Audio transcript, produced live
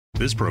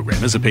This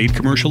program is a paid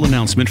commercial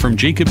announcement from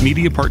JAKIB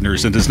Media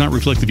Partners and does not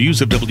reflect the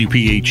views of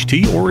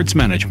WPHT or its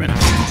management.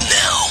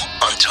 Now,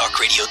 on Talk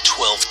Radio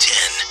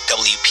 1210,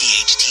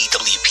 WPHT,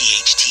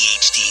 WPHT,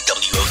 HD,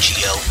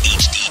 WOGL,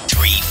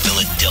 HD3,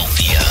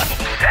 Philadelphia.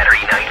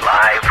 Saturday Night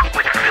Live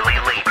with Philly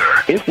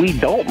Labor. If we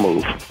don't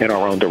move in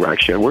our own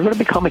direction, we're going to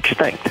become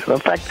extinct. In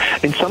fact,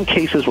 in some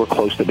cases, we're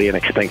close to being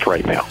extinct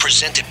right now.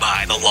 Presented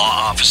by the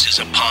law offices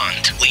of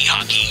Pond,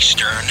 Lehocky,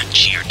 Stern,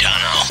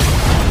 Giordano.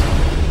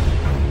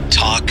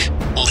 Talk,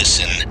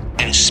 listen,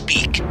 and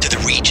speak to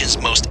the region's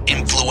most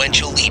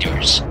influential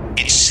leaders.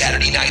 It's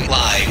Saturday Night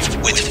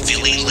Live with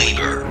Philly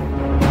Labor.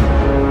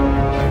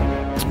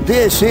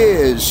 This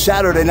is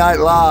Saturday Night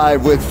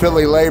Live with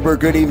Philly Labor.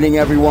 Good evening,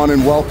 everyone,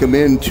 and welcome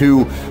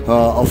into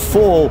a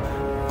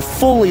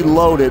fully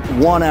loaded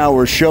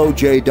one-hour show,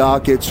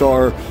 J-Doc. It's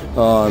our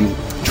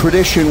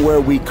tradition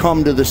where we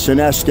come to the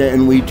Sonesta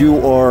and we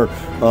do our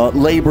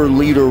labor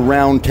leader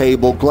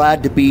roundtable.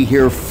 Glad to be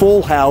here.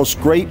 Full house,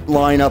 great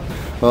lineup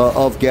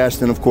of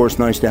guests, and of course,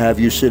 nice to have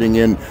you sitting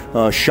in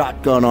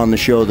shotgun on the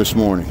show this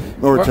morning,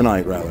 or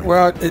tonight, rather.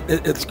 Well,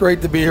 it's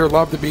great to be here.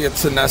 Love to be at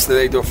Sonesta.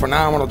 They do a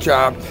phenomenal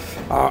job.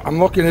 I'm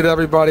looking at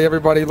everybody.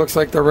 Everybody looks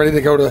like they're ready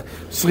to go to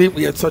sleep.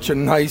 We had such a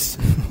nice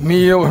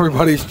meal.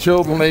 Everybody's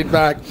chilled and laid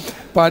back.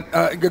 But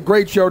a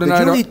great show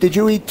tonight. Did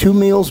you eat 2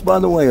 meals, by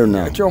the way, or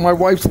no? Joe, my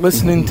wife's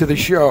listening to the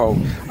show.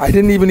 I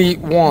didn't even eat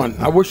one.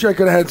 I wish I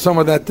could have had some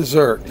of that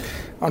dessert.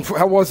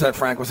 How was that,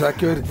 Frank? Was that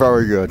good?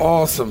 Very good.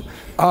 Awesome.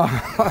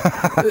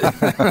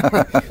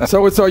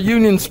 So it's our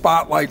Union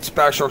Spotlight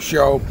special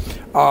show.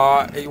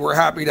 We're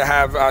happy to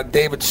have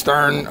David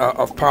Stern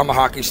of Pond,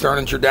 Lehocky, Stern,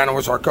 and Giordano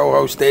as our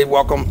co-host. Dave,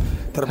 welcome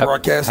to the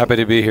broadcast. Happy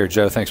to be here,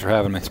 Joe. Thanks for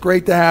having me. It's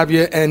great to have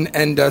you,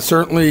 and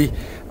certainly,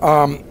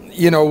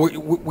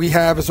 we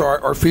have as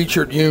our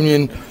featured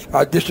union,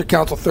 District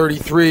Council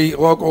 33,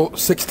 Local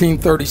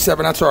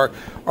 1637. That's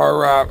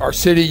our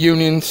city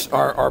unions,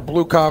 our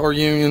blue collar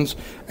unions,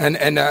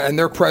 and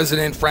their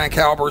president Frank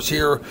Halbher is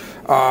here,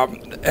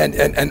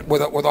 and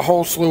with a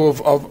whole slew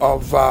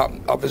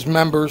of his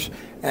members.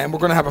 And we're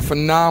going to have a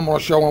phenomenal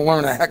show and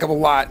learn a heck of a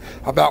lot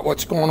about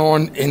what's going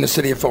on in the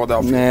city of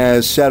Philadelphia.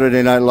 As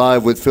Saturday Night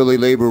Live with Philly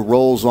Labor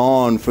rolls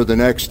on for the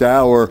next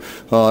hour,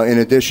 in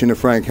addition to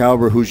Frank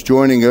Halbher, who's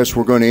joining us,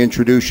 we're going to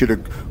introduce you to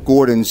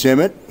Gordon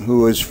Zimmett,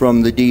 who is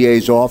from the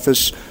DA's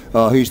office.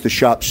 He's the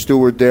shop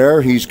steward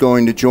there. He's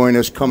going to join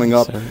us coming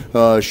up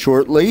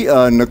shortly.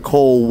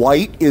 Nicole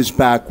White is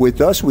back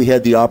with us. We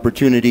had the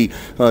opportunity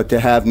to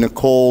have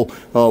Nicole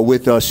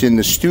with us in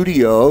the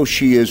studio.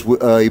 She is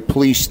a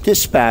police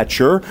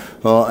dispatcher,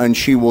 and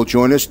she will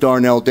join us.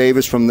 Darnell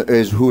Davis,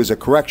 who is a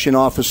correction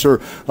officer,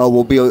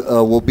 will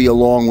be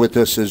along with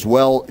us as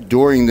well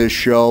during this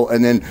show.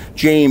 And then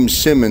James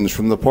Simmons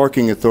from the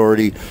Parking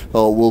Authority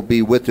will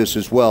be with us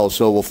as well.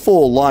 So a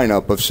full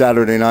lineup of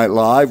Saturday Night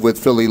Live with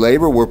Philly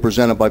Labor. We're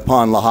presented by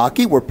Pond,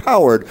 Lehocky. We're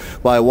powered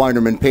by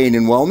Weinerman Pain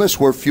and Wellness.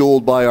 We're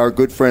fueled by our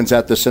good friends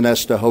at the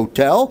Sonesta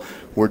Hotel.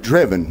 We're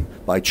driven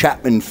by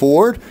Chapman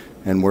Ford,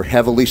 and we're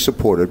heavily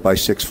supported by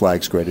Six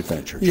Flags Great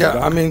Adventure.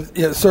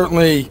 Yeah,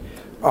 certainly.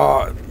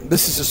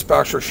 This is a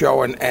special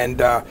show, and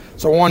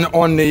so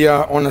on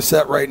the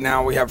set right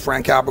now we have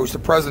Frank Halbher, who's the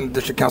president of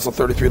District Council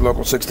 33, Local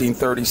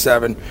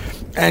 1637,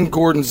 and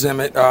Gordon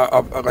Zimmett,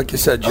 like you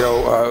said,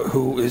 Joe,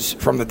 who is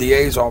from the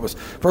DA's office.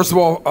 First of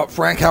all,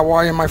 Frank, how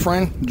are you, my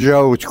friend?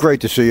 Joe, it's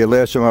great to see you.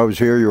 Last time I was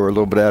here, you were a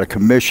little bit out of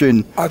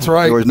commission. That's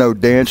right. There was no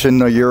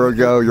dancing a year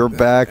ago. You're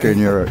back, and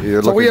you're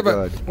so looking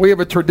good. We have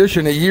a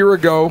tradition. A year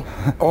ago,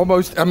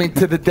 almost, to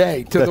the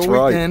day, to That's the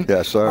weekend. Right.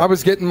 Yes, sir. I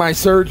was getting my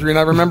surgery, and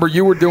I remember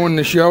you were doing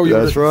the show.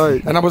 That's right.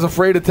 And I was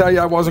afraid to tell you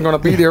I wasn't going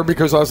to be there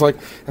because I was like,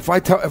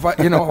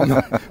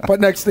 but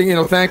next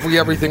thing, thankfully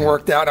everything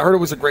worked out. I heard it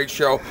was a great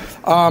show.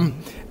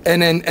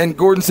 And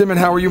Gordon Zimmett,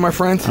 how are you, my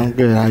friend? I'm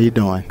good. How you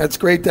doing? It's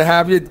great to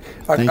have you.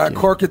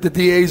 Clerk at the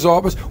DA's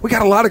office. We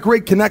got a lot of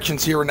great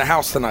connections here in the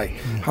house tonight.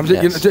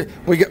 Yes.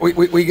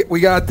 We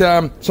got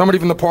somebody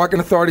from the Parking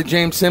Authority,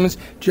 James Simmons,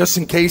 just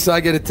in case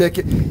I get a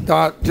ticket.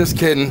 Just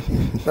kidding.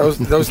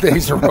 Those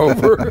days are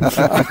over.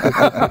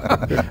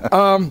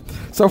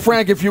 So,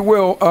 Frank, if you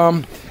will,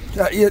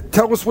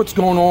 tell us what's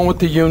going on with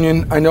the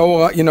union. I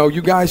know,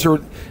 you guys are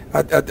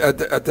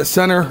at the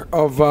center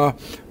of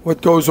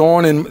what goes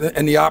on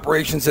in the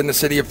operations in the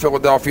city of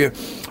Philadelphia.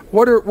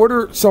 What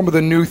are some of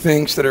the new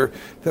things that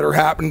are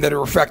happening that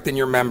are affecting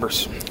your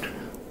members?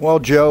 Well,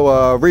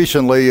 Joe,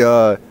 recently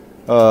the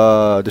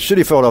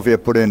city of Philadelphia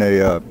put in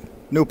a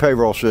new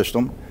payroll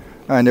system,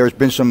 and there's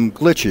been some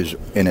glitches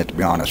in it, to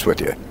be honest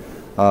with you.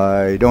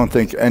 I don't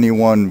think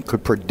anyone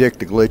could predict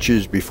the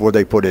glitches before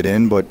they put it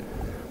in, but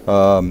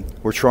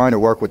we're trying to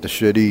work with the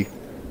city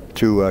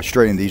to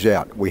straighten these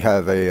out. We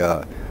have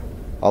a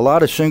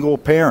lot of single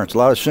parents, a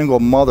lot of single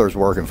mothers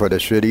working for the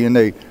city, and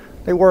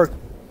they work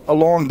a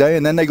long day,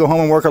 and then they go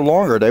home and work a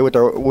longer day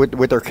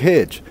with their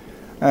kids.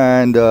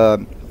 And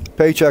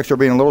paychecks are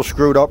being a little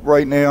screwed up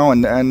right now,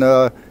 and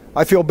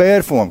I feel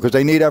bad for them because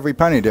they need every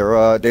penny.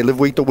 They live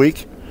week to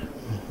week,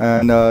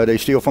 and they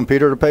steal from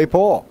Peter to pay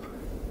Paul.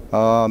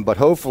 But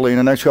hopefully in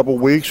the next couple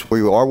of weeks,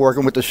 we are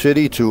working with the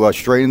city to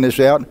straighten this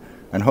out,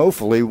 and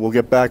hopefully we'll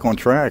get back on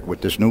track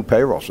with this new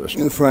payroll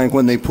system. Frank,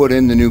 when they put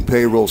in the new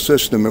payroll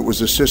system, it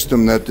was a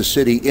system that the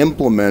city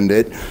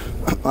implemented,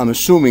 I'm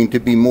assuming to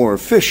be more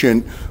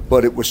efficient,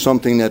 but it was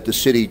something that the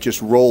city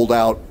just rolled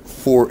out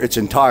for its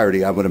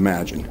entirety, I would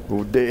imagine.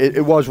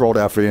 It was rolled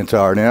out for the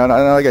entirety. And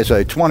like I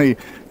say,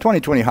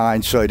 2020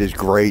 hindsight is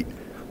great.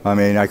 I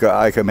mean,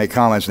 I could make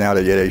comments now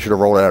that they should have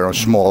rolled it out on a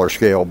smaller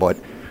scale, but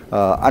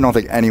I don't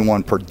think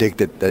anyone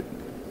predicted that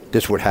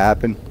this would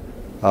happen.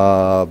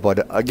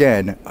 But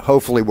again,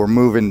 hopefully we're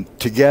moving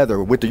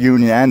together with the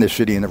union and the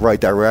city in the right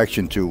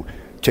direction to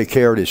take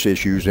care of these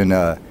issues and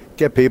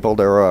get people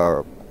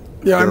their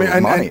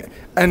money.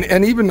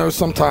 And even though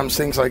sometimes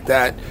things like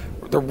that,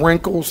 the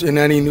wrinkles in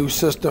any new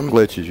system,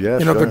 glitches,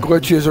 yes, the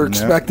glitches are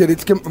expected.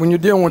 It's when you're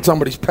dealing with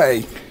somebody's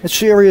pay. It's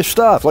serious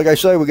stuff. Like I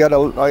say, we got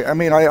to.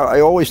 I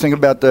always think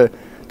about the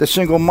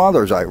single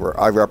mothers I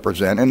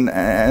represent,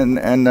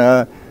 and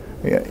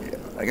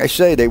like I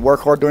say, they work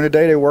hard during the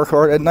day. They work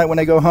hard at night when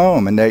they go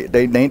home, and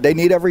they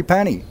need every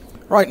penny.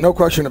 Right, no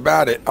question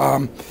about it.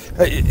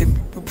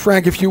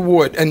 Frank, if you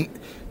would, and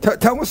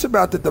tell us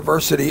about the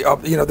diversity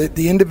of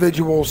the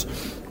individuals,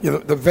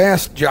 the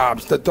vast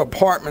jobs, the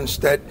departments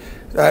that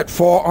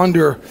fall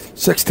under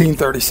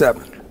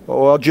 1637.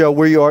 Well,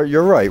 Joe,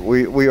 you're right.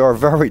 We are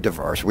very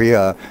diverse. We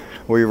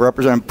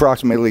represent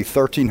approximately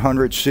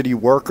 1,300 city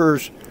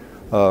workers.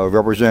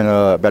 Represent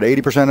about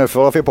 80% of the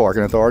Philadelphia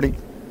Parking Authority.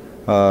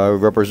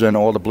 Represent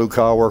all the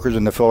blue-collar workers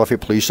in the Philadelphia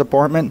Police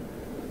Department,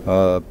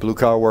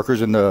 blue-collar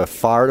workers in the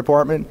Fire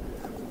Department,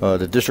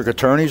 the District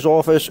Attorney's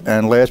Office,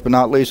 and last but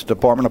not least, the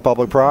Department of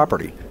Public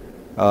Property.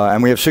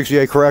 And we have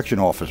 68 correction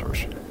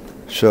officers.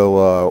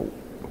 So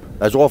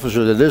as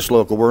officers of this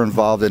local, we're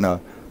involved in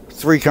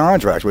 3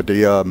 contracts with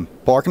the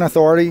Parking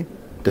Authority,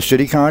 the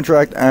city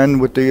contract,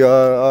 and with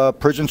the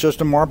prison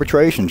system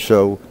arbitration.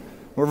 So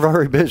we're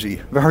very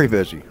busy, very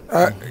busy.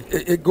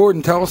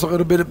 Gordon, tell us a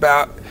little bit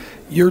about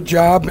your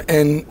job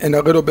and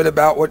a little bit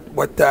about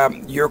what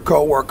your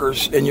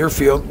co-workers in your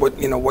field,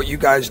 what you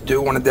guys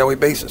do on a daily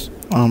basis.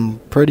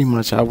 Pretty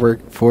much, I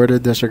work for the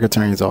district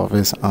attorney's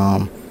office.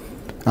 A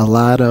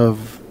lot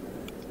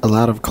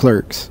of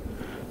clerks.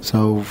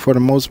 So for the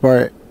most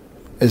part,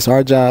 it's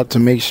our job to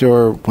make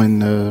sure when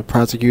the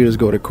prosecutors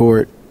go to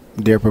court,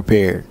 they're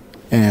prepared.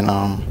 And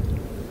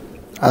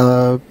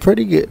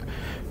pretty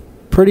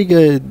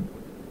good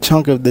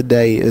chunk of the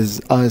day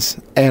is us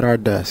at our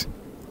desk,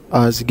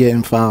 us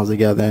getting files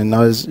together, and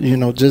us,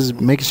 just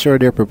making sure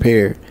they're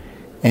prepared.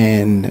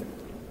 And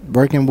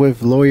working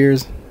with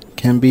lawyers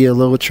can be a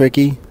little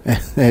tricky,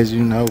 as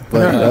you know.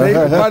 But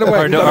by the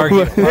way,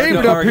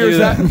 David up here.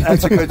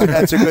 That's a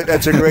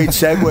great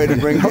segue to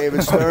bring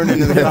David Stern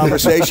into the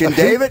conversation.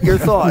 David, your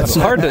thoughts?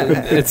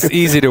 It's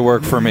easy to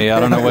work for me. I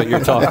don't know what you're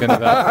talking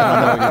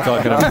about.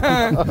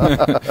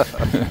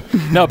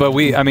 No, but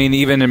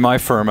even in my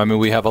firm,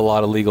 we have a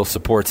lot of legal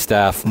support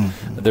staff.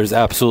 Mm-hmm. There's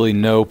absolutely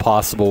no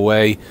possible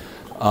way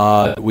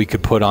we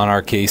could put on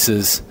our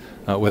cases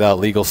without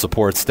legal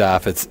support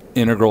staff. It's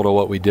integral to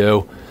what we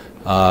do.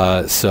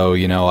 So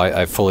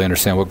I fully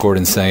understand what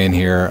Gordon's saying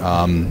here.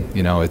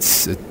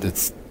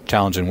 It's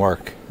challenging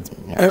work.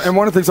 And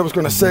one of the things I was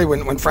going to say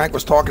when Frank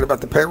was talking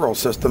about the payroll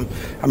system,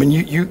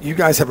 you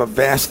guys have a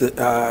vast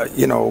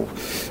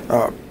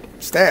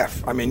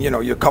staff.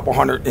 You're a couple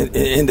hundred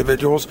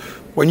individuals.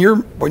 When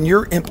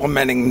you're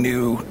implementing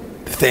new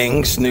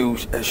things, new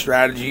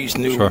strategies,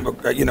 new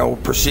Sure.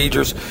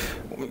 Procedures.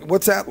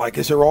 What's that like?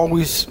 Is there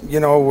always a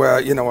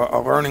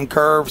learning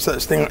curve,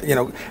 such thing,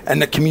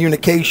 and the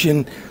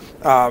communication?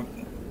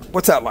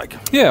 What's that like?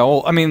 Yeah,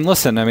 well,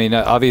 listen,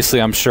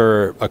 obviously I'm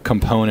sure a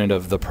component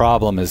of the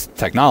problem is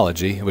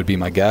technology, would be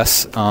my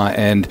guess.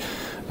 And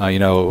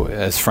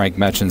as Frank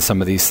mentioned, some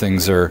of these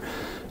things are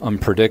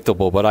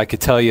unpredictable. But I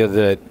could tell you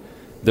that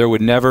there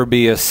would never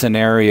be a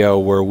scenario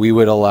where we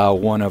would allow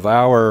one of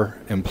our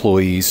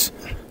employees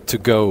to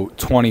go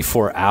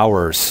 24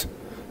 hours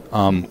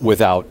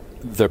without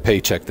their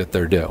paycheck that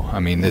they're due.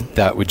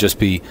 That would just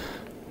be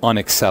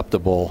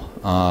unacceptable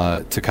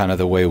to kind of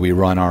the way we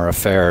run our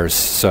affairs.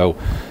 So,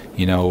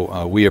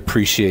 we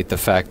appreciate the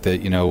fact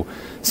that,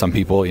 some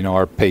people,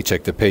 are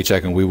paycheck to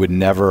paycheck, and we would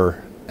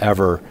never,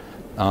 ever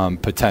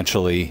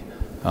potentially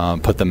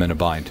put them in a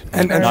bind.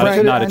 And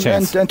not a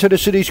chance. And to the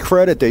city's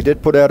credit, they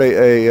did put out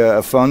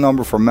a phone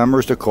number for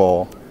members to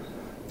call,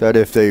 that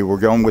if they were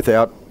going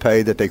without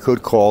pay, that they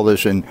could call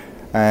this and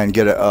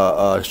get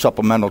a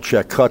supplemental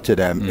check cut to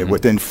them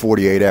within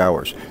 48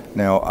 hours.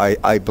 Now,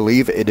 I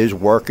believe it is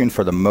working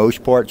for the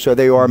most part, so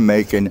they are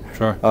making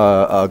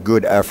a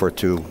good effort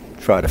to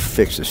try to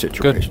fix the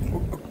situation.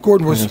 Good.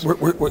 Gordon, was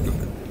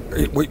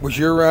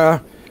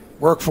your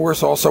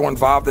workforce also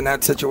involved in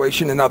that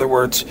situation? In other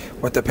words,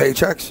 with the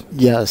paychecks?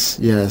 Yes.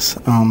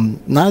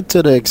 Not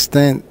to the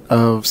extent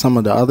of some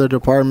of the other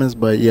departments,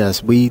 but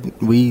yes, we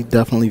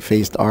definitely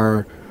faced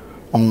our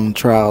own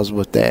trials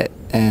with that,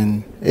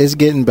 and it's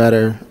getting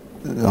better.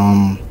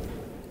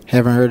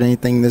 Haven't heard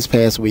anything this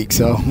past week,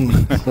 so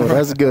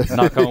that's good.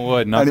 Knock on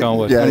wood. Knock on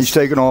wood. Yeah, and he's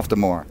taking off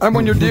tomorrow. And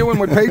when you're dealing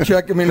with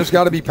paycheck, I mean, there's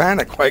got to be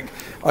panic. Like,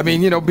 I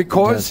mean,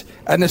 because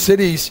and the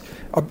city's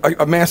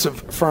a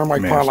massive firm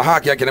like Parla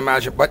Hockey, I can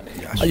imagine. But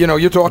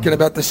you're talking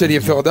about the city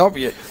of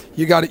Philadelphia.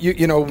 You got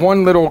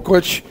one little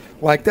glitch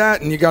like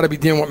that, and you got to be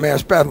dealing with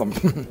mass bedlam.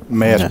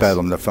 Mass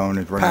bedlam. The phone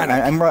is ringing,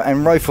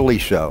 and rightfully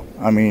so.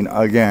 I mean,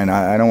 again,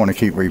 I don't want to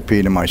keep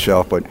repeating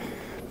myself, but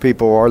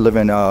people are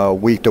living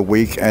week to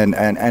week, and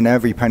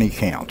every penny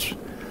counts.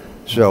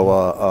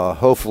 So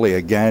hopefully,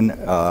 again,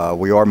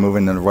 we are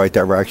moving in the right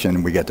direction,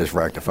 and we get this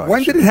rectified.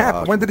 When did it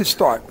happen? When did it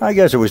start? I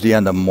guess it was the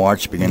end of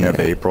March, beginning of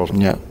April.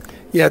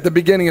 Yeah, at the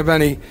beginning of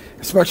any,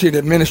 especially an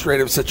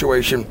administrative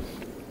situation,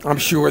 I'm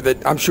sure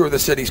the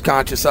city's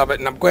conscious of it,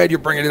 and I'm glad you're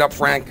bringing it up,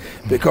 Frank,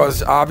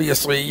 because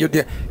obviously you're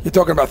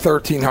talking about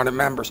 1,300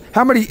 members.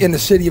 How many in the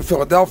city of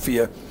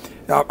Philadelphia?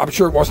 I'm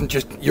sure it wasn't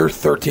just your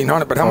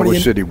 1,300, but how many? It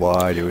was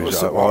citywide. It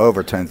was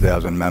over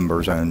 10,000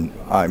 members, and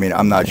I mean,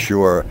 I'm not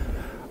sure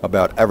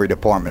about every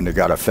department that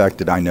got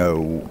affected. I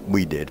know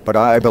we did, but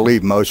I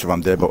believe most of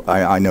them did. But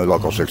I know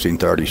Local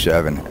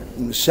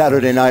 1637.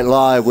 Saturday Night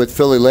Live with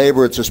Philly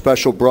Labor. It's a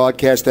special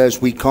broadcast as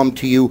we come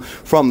to you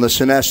from the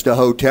Sonesta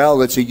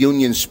Hotel. It's a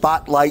Union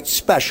Spotlight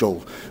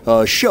special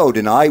show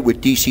tonight with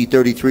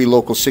DC33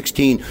 Local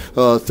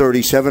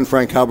 1637.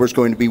 Frank Halbher is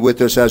going to be with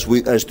us as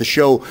the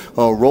show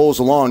rolls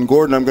along.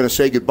 Gordon, I'm going to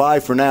say goodbye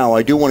for now.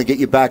 I do want to get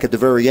you back at the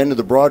very end of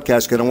the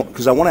broadcast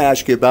because I want to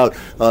ask you about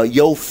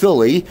Yo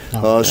Philly.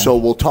 So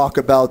we'll talk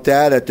about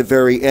that at the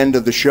very end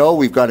of the show.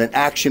 We've got an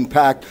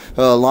action-packed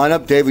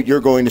lineup. David,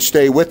 you're going to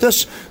stay with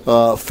us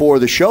for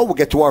the show. We'll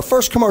get to our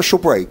first commercial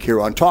break here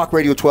on Talk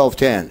Radio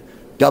 1210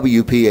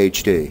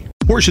 WPHT.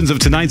 Portions of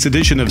tonight's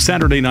edition of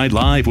Saturday Night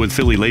Live with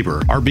Philly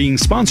Labor are being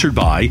sponsored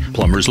by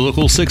Plumbers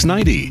Local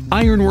 690,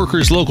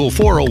 Ironworkers Local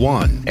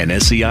 401, and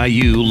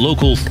SEIU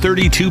Local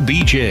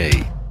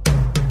 32BJ.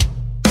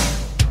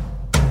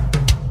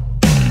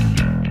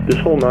 This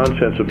whole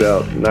nonsense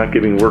about not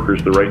giving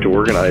workers the right to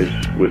organize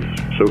with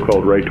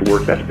so-called right to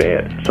work, that's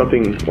bad.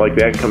 Something like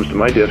that comes to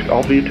my desk,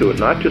 I'll veto it,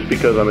 not just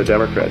because I'm a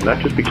Democrat,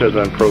 not just because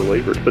I'm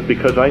pro-labor, but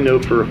because I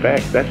know for a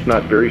fact that's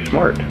not very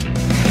smart.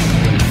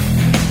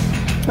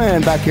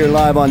 And back here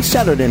live on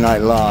Saturday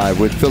Night Live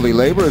with Philly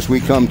Labor as we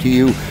come to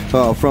you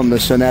from the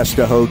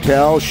Sonesta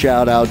Hotel.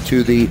 Shout out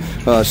to the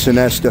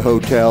Sonesta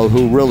Hotel,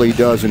 who really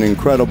does an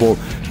incredible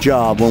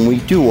job when we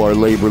do our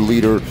labor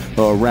leader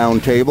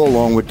roundtable,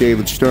 along with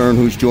David Stern,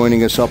 who's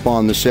joining us up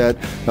on the set,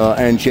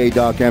 and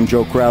J-Doc M.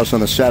 Joe Krause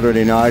on a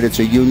Saturday night. It's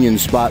a Union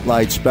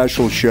Spotlight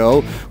special show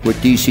with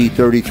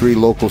DC33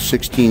 Local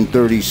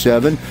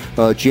 1637.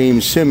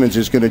 James Simmons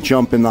is going to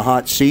jump in the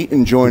hot seat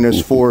and join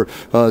us for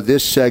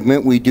this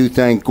segment. We do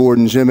thank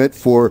Gordon Zimmett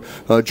for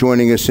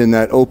joining us in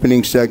that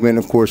opening segment.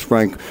 Of course,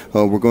 Frank,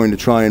 we're going to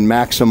try and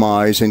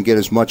maximize and get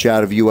as much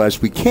out of you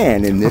as we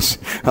can in this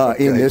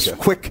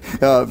quick,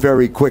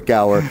 very quick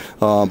hour.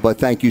 But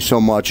thank you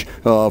so much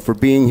for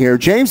being here,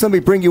 James. Let me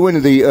bring you into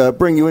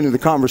the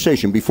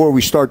conversation before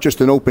we start. Just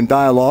an open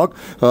dialogue.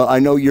 I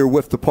know you're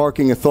with the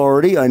Parking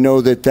Authority. I know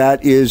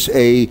that is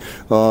a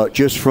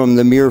just from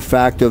the mere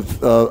fact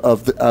of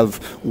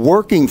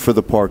working for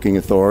the Parking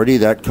Authority,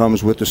 that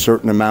comes with a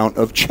certain amount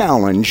of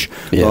challenge.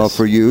 Yes.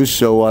 For you,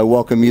 so I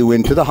welcome you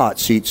into the hot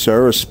seat,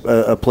 sir,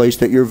 a place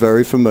that you're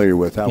very familiar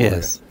with. How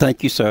yes,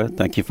 thank you, sir.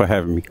 Thank you for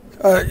having me.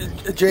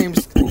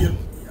 James,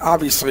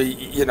 obviously,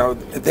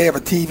 they have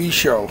a TV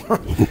show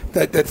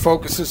that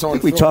focuses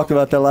on. We talked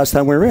about that last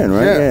time we were in,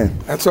 right? Yeah.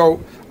 And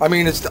so, I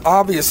mean, it's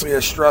obviously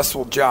a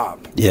stressful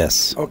job.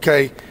 Yes.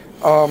 Okay.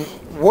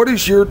 What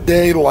is your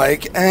day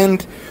like,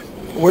 and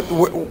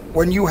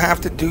when you have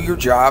to do your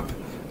job?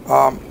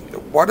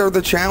 What are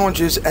the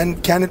challenges,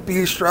 and can it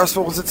be as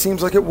stressful as it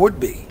seems like it would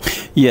be?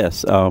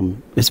 Yes,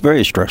 it's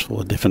very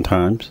stressful at different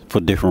times for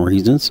different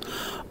reasons.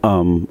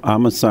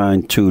 I'm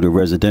assigned to the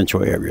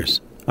residential areas.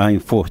 I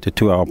enforce the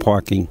 2-hour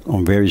parking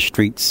on various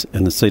streets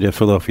in the city of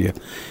Philadelphia.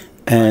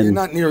 And you're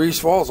not near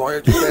East Falls, are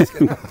you? Just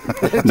asking.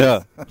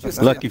 No,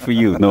 lucky for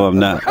you. No, I'm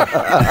not.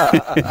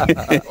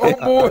 Oh,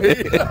 boy.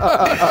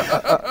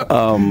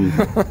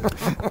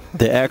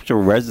 The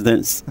actual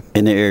residents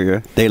in the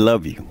area, they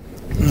love you.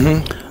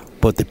 Mm-hmm.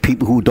 But the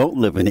people who don't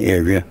live in the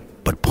area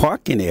but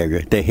park in the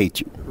area, they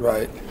hate you.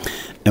 Right.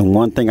 And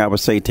one thing I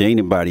would say to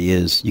anybody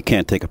is you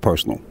can't take it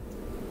personal.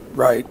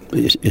 Right.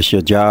 It's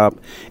your job.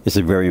 It's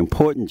a very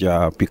important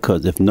job,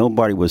 because if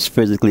nobody was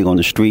physically on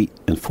the street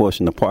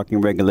enforcing the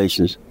parking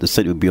regulations, the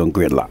city would be on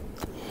gridlock.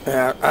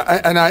 Yeah,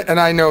 and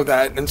I know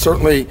that. And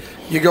certainly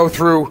you go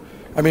through,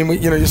 I mean,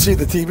 you see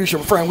the TV show.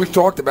 Frank, we've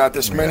talked about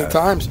this many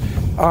times.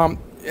 And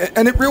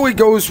it really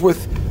goes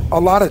with a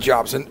lot of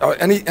jobs, and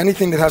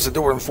anything that has to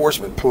do with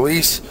enforcement,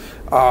 police,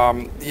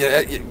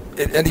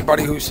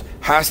 anybody who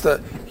has to,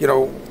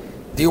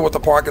 deal with the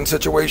parking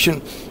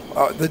situation,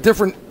 the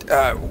different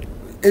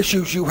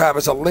issues you have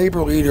as a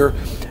labor leader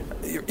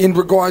in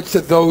regards to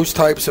those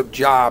types of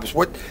jobs,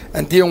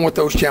 and dealing with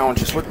those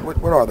challenges. What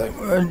are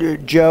they?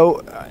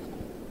 Joe,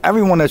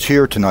 everyone that's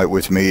here tonight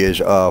with me is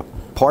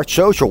part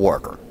social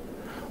worker.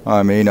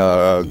 I mean,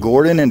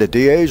 Gordon in the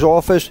DA's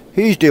office,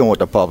 he's dealing with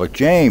the public.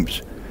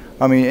 James.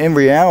 I mean, in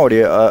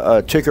reality,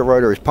 a ticket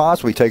writer is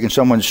possibly taking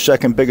someone's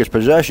second biggest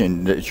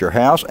possession. It's your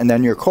house and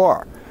then your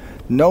car.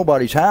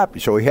 Nobody's happy,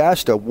 so he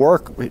has to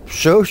work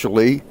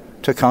socially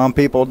to calm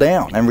people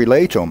down and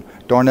relate to them.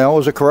 Darnell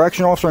is a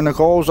correction officer, and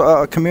Nicole's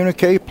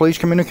police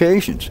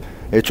communications.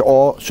 It's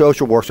all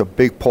social work's a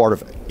big part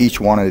of each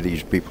one of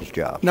these people's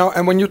jobs. No,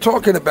 and when you're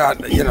talking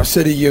about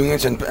city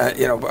unions and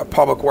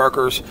public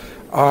workers,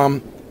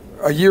 a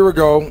year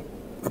ago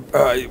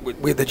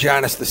we had the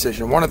Janus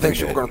decision. One of the things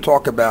that we're going to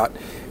talk about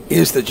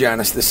is the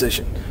Janus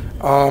decision.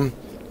 And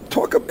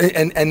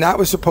that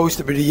was supposed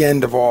to be the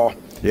end of all.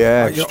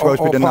 Yeah, it's supposed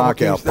to be the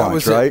knockout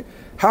punch, right?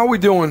 How are we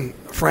doing,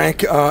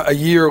 Frank? A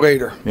year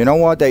later, you know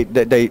what? They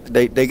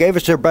gave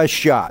us their best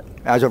shot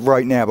as of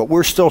right now, but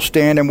we're still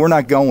standing. We're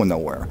not going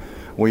nowhere.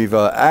 We've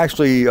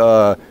actually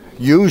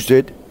used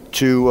it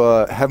to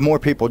have more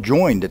people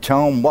join to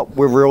tell them what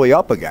we're really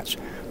up against.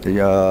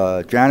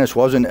 Janus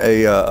wasn't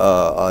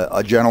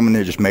a gentleman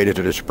that just made it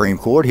to the Supreme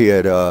Court. He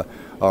had a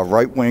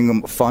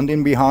right-wing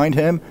funding behind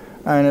him,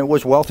 and it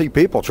was wealthy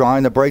people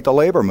trying to break the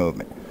labor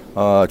movement.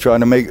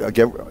 Trying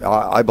to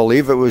I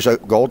believe it was a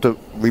goal to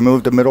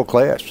remove the middle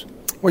class.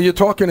 Well, you're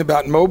talking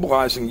about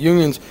mobilizing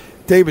unions,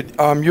 David.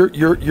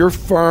 Your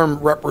firm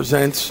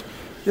represents,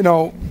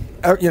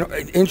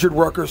 injured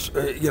workers,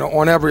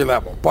 on every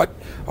level, but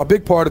a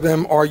big part of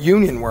them are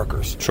union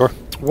workers. Sure.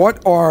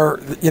 What are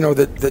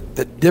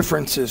the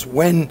differences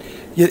when,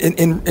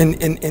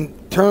 in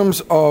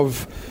terms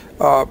of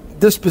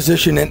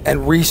disposition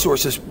and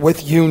resources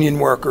with union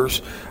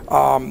workers?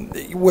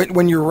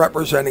 When you're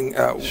representing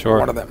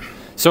one of them.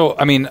 So,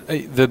 I mean,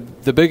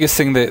 the biggest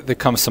thing that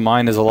comes to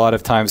mind is a lot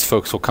of times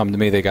folks will come to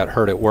me, they got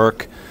hurt at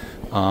work,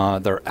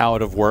 they're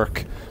out of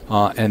work,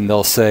 and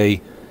they'll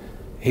say,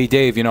 hey,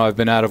 Dave, I've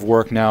been out of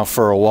work now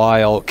for a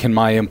while. Can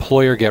my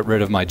employer get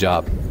rid of my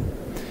job?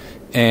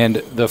 And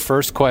the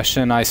first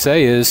question I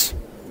say is,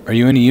 are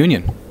you in a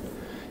union?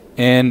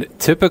 And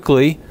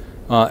typically,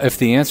 if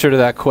the answer to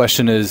that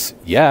question is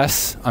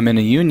yes, I'm in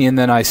a union,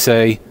 then I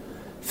say,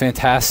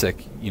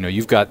 fantastic.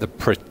 You've got the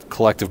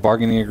collective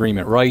bargaining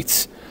agreement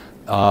rights.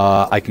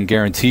 I can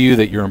guarantee you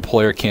that your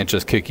employer can't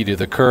just kick you to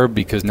the curb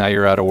because now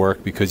you're out of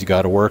work because you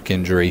got a work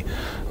injury.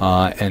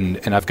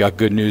 And I've got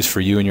good news for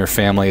you and your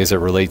family as it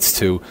relates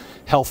to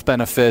health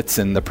benefits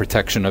and the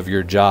protection of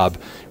your job.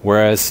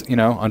 Whereas,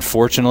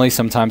 unfortunately,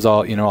 sometimes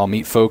I'll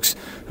meet folks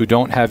who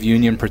don't have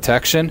union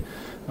protection,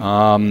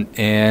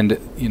 and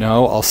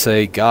I'll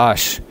say,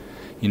 gosh.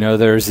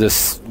 There's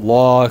this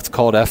law, it's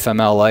called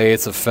FMLA,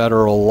 it's a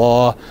federal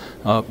law,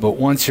 but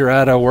once you're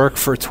out of work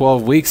for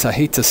 12 weeks, I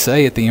hate to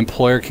say it, the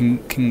employer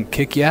can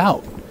kick you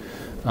out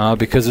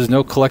because there's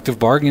no collective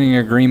bargaining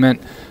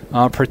agreement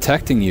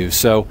protecting you.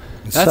 So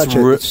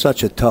it's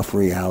such a tough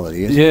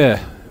reality, isn't it?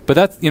 Yeah, but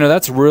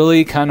that's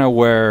really kind of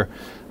where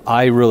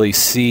I really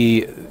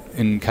see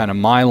in kind of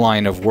my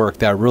line of work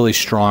that really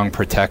strong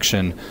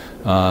protection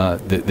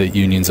that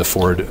unions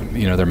afford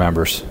their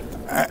members.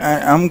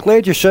 I'm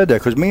glad you said that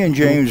because me and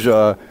James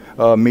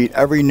meet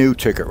every new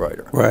ticket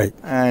writer. Right.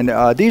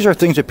 And these are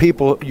things that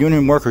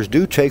union workers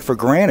do take for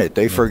granted.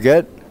 They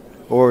forget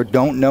or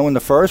don't know in the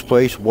first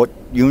place what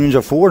unions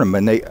afford them.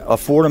 And they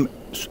afford them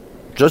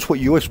just what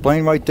you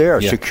explained right there,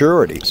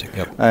 security.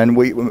 Yep.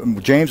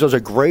 And James does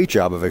a great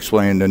job of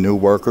explaining to new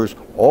workers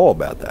all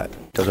about that.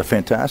 Does a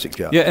fantastic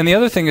job. Yeah, and the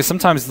other thing is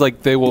sometimes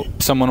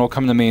someone will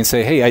come to me and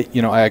say, hey,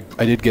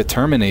 I did get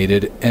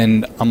terminated.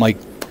 And I'm like,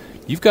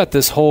 you've got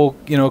this whole,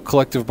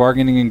 collective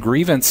bargaining and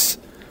grievance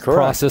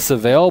process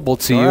available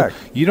to you.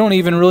 You don't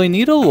even really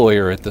need a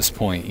lawyer at this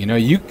point.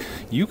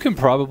 You can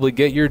probably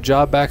get your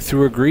job back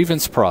through a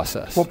grievance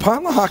process. Well,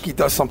 Pile Hockey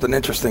does something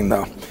interesting,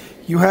 though.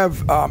 You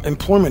have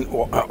employment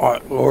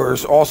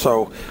lawyers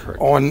also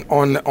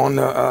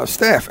on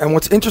staff, and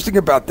what's interesting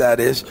about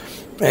that is,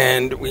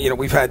 and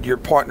we've had your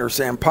partner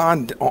Sam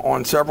Pond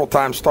on several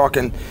times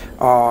talking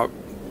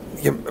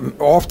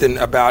often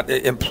about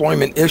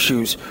employment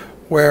issues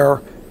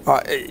where.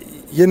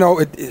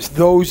 It is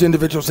those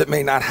individuals that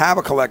may not have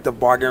a collective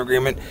bargaining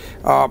agreement.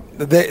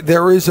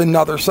 There is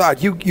another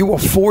side. You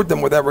afford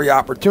them with every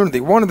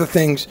opportunity. One of the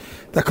things,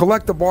 the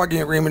collective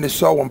bargaining agreement is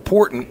so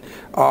important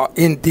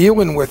in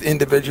dealing with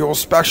individuals,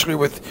 especially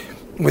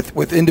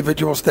with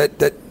individuals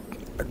that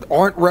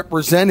aren't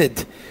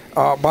represented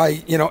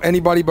by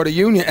anybody but a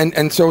union,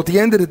 and so at the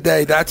end of the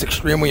day, that's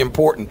extremely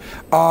important.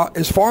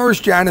 As far as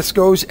Janus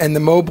goes and the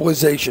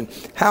mobilization,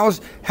 how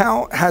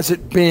has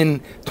it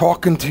been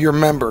talking to your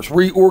members,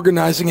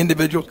 reorganizing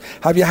individuals?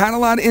 Have you had a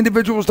lot of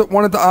individuals that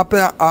wanted to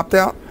opt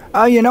out?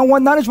 You know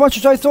what? Not as much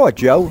as I thought,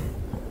 Joe.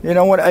 You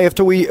know what?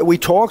 After we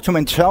talk to them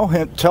and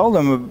tell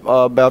them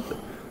about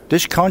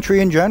this country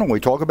in general,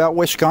 we talk about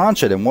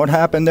Wisconsin and what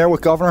happened there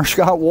with Governor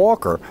Scott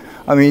Walker.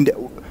 I mean,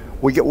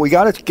 we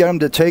got to get them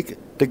to take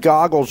the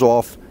goggles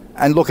off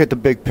and look at the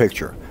big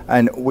picture.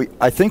 And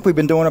I think we've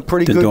been doing a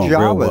pretty good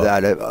job of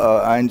that.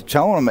 And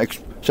telling them,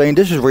 saying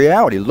this is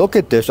reality. Look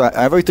at this.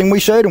 Everything we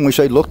say to them, we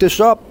say, look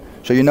this up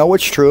so you know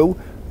it's true.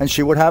 and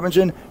see what happens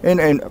in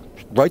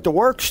right to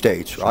work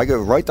states. I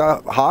go right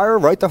to hire,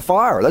 right to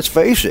fire. Let's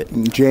face it.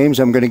 James,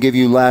 I'm going to give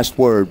you last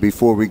word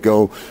before we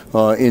go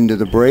into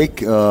the break.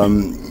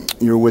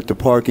 You're with the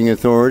Parking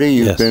Authority.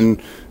 You've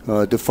been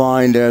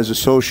defined as a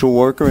social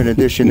worker in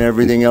addition to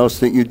everything else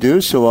that you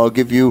do. So I'll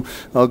give you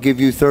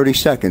 30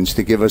 seconds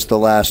to give us the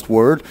last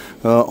word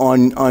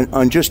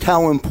on just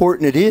how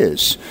important it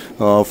is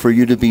for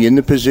you to be in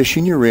the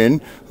position you're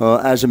in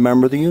as a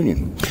member of the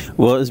union.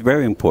 Well, it's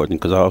very important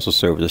because I also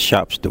serve as a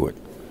shop steward.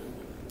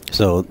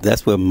 So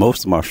that's where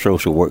most of my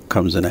social work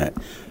comes in at,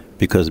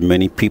 because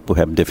many people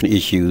have different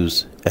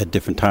issues at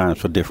different times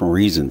for different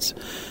reasons.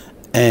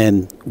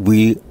 And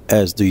we,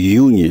 as the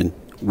union,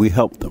 we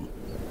help them.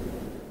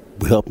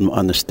 We help them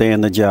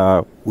understand the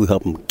job. We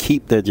help them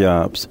keep their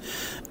jobs.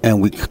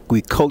 And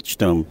we coach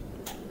them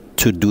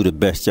to do the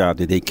best job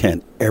that they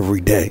can every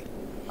day.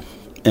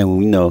 And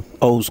we know,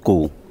 old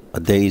school,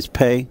 a day's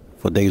pay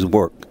for a day's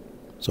work.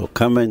 So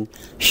come in,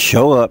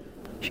 show up,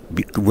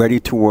 be ready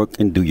to work,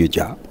 and do your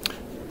job.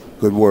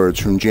 Good words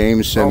from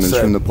James Simmons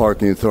from the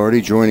Parking Authority,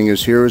 joining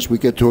us here as we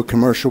get to a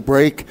commercial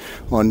break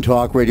on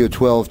Talk Radio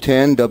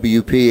 1210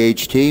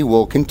 WPHT.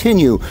 We'll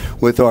continue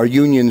with our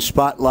Union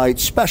Spotlight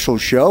special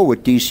show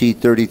with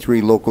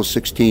DC33 Local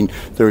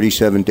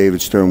 1637.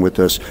 David Stern with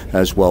us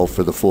as well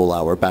for the full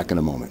hour. Back in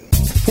a moment.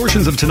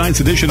 Portions of tonight's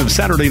edition of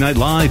Saturday Night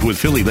Live with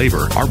Philly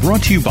Labor are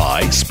brought to you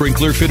by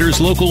Sprinkler Fitters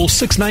Local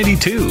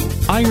 692,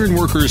 Iron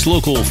Workers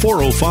Local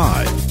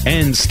 405,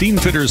 and Steam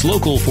Fitters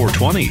Local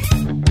 420.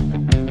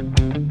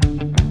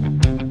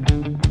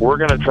 We're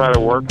going to try to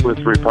work with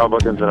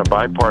Republicans in a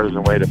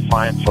bipartisan way to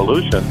find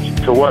solutions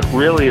to what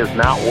really is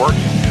not working.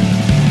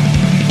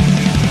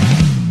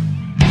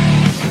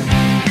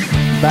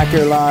 Back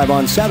here live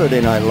on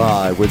Saturday Night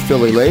Live with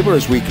Philly Labor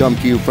as we come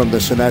to you from the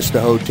Sonesta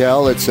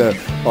Hotel. It's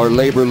our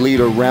Labor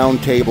Leader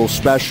Roundtable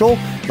special.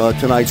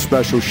 Tonight's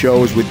special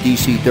show is with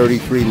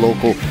DC33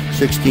 Local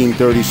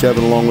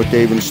 1637 along with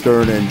David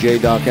Stern and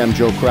J-Doc M.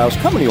 Joe Kraus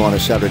coming to you on a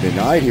Saturday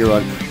night here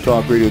on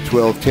Talk Radio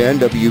 1210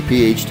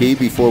 WPHT.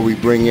 Before we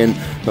bring in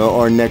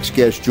our next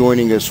guest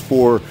joining us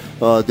for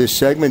this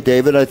segment,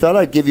 David, I thought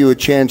I'd give you a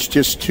chance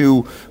just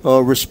to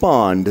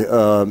respond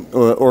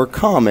or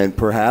comment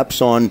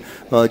perhaps on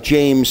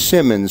James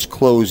Simmons'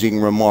 closing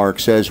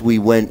remarks as we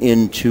went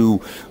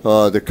into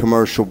the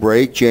commercial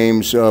break.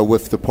 James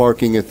with the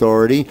Parking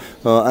Authority,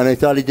 and I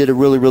thought he did a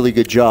really, really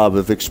good job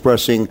of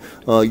expressing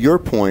your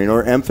point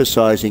or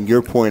emphasizing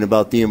your point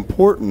about the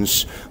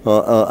importance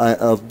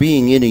of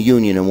being in a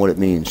union and what it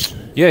means.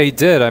 Yeah, he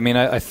did. I mean,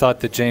 I thought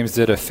that James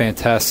did a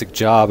fantastic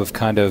job of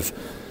kind of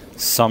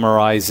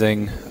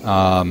summarizing,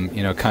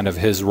 kind of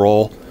his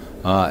role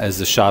as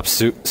the shop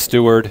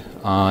steward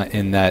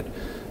in that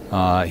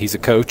he's a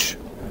coach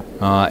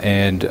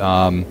and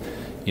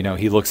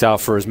he looks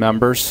out for his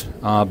members,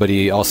 but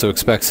he also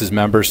expects his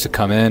members to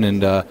come in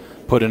and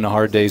put in a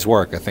hard day's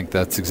work. I think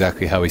that's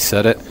exactly how he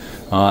said it.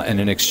 And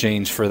in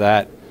exchange for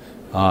that,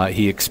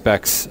 he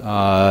expects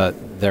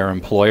their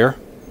employer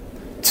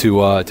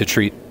to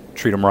treat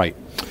them right.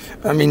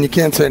 I mean, you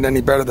can't say it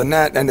any better than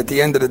that. And at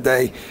the end of the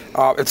day,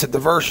 it's a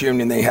diverse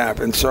union they have.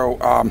 And so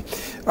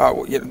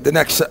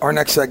our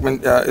next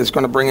segment is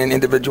going to bring in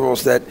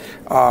individuals that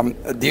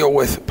deal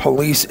with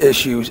police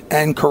issues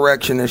and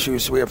correction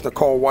issues. We have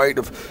Nicole White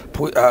of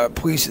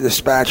police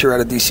dispatcher out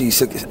of DC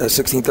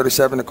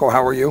 1637. Nicole,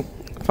 how are you?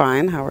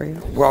 Fine. How are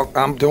you? Well,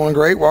 I'm doing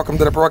great. Welcome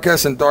to the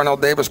broadcast. And Darnell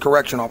Davis,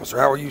 correction officer.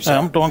 How are you, sir?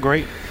 I'm doing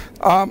great.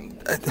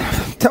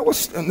 Tell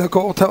us,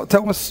 Nicole,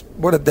 tell us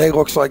what a day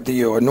looks like to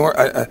you,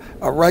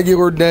 a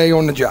regular day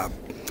on the job.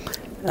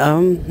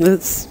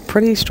 It's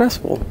pretty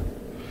stressful.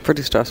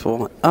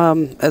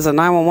 As a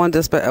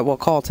 911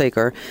 call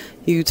taker,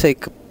 you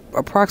take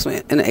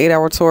approximately an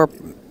 8-hour tour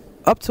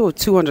up to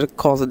 200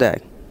 calls a day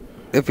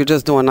if you're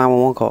just doing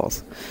 911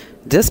 calls.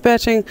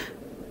 Dispatching,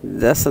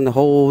 that's a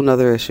whole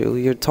nother issue.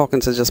 You're talking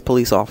to just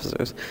police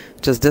officers,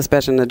 just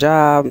dispatching the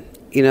job,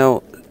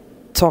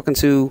 talking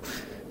to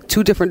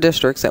 2 different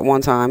districts at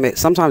one time.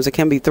 Sometimes it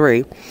can be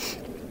 3.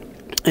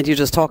 And you're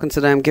just talking to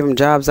them, giving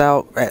jobs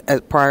out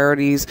at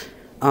priorities.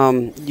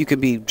 You could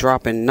be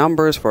dropping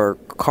numbers for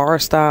car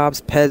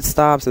stops, ped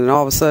stops, and then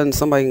all of a sudden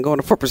somebody can go in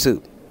a foot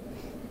pursuit.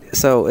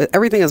 So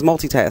everything is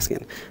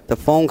multitasking. The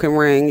phone can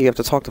ring. You have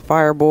to talk to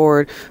fire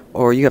board,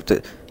 or you have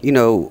to,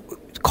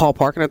 call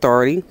Parking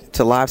Authority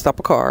to live stop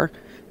a car.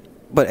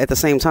 But at the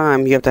same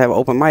time, you have to have an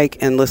open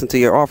mic and listen to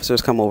your officers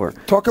come over.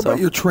 Talk about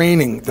your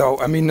training, though.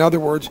 I mean, in other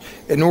words,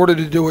 in order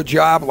to do a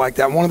job like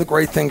that, one of the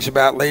great things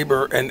about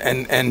labor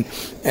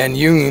and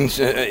unions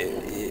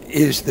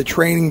is the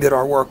training that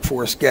our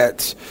workforce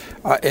gets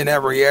in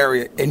every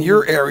area. In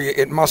your area,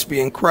 it must be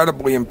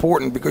incredibly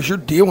important because you're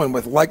dealing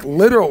with,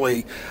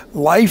 literally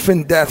life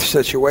and death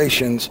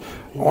situations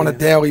on a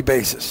daily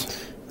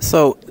basis.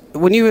 So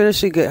when you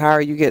initially get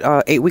hired, you get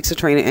 8 weeks of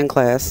training in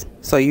class.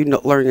 So you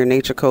learn your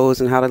nature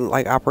codes and how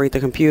to operate the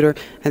computer,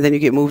 and then you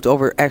get moved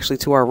over actually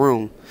to our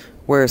room,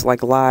 where it's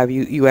live.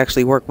 You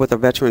actually work with a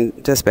veteran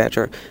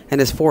dispatcher,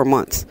 and it's 4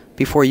 months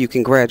before you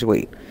can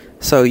graduate.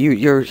 So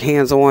you're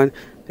hands on.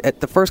 At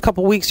the first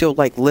couple weeks, you'll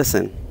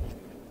listen.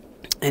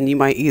 and you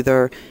might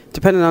either,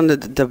 depending on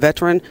the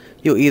veteran,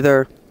 you'll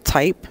either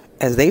type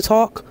as they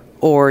talk,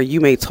 or you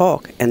may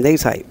talk and they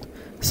type.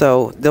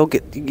 So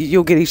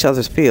you'll get each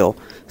other's feel.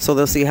 So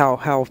they'll see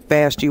how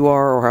fast you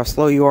are or how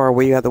slow you are or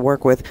where you have to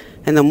work with,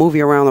 and they'll move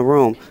you around the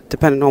room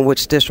depending on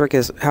which district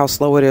is, how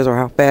slow it is or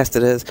how fast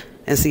it is,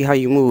 and see how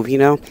you move,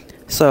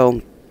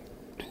 So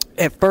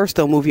at first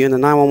they'll move you in the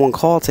 911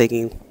 call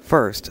taking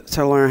first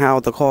to learn how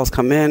the calls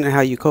come in and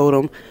how you code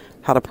them,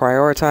 how to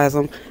prioritize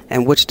them,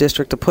 and which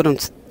district to put them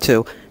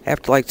to.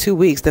 After like 2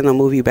 weeks, then they'll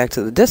move you back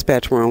to the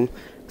dispatch room.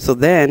 So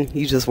then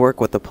you just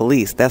work with the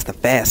police. That's the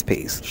fast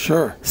piece.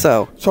 Sure.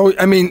 So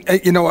I mean,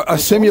 a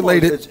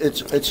simulated.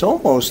 It's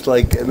almost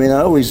like, I mean,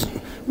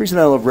 the reason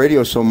I love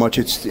radio so much,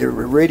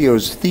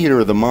 radio's theater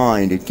of the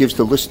mind. It gives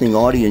the listening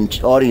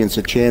audience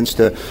a chance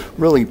to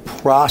really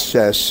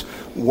process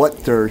what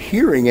they're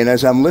hearing. And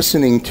as I'm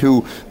listening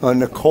to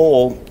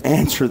Nicole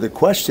answer the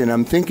question,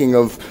 I'm thinking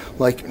of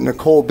like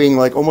Nicole being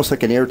like almost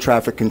like an air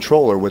traffic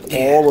controller with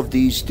all of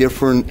these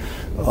different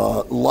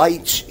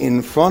lights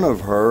in front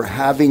of her,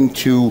 having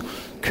to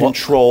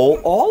control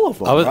all of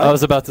them. I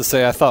was about to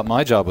say I thought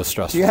my job was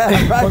stressful.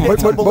 Yeah, right.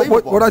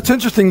 But what's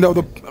interesting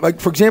though, like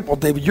for example,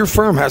 David, your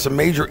firm has a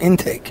major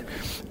intake,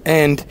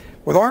 and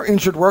with our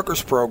injured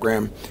workers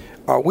program,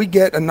 we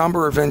get a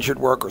number of injured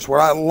workers.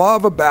 What I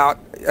love about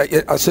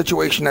a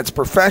situation that's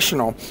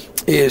professional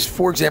is,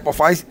 for example, if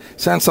I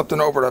send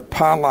something over to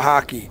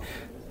Palahaki,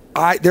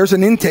 there's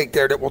an intake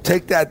there that will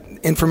take that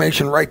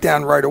information right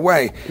down right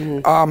away.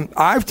 Mm-hmm.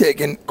 I've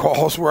taken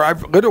calls where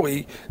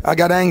I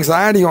got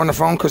anxiety on the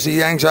phone because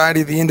the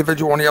anxiety of the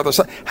individual on the other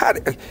side.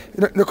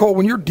 Nicole,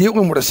 when you're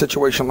dealing with a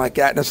situation like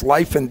that and it's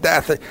life and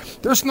death,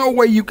 there's no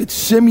way you could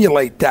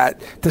simulate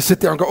that to sit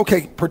there and go,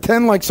 okay,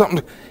 pretend like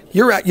something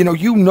you're at,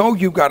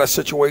 you've got a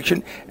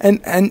situation,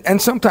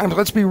 and sometimes,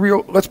 let's be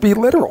real, let's be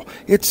literal.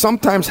 It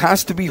sometimes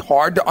has to be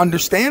hard to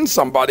understand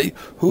somebody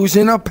who's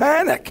in a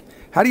panic.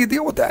 How do you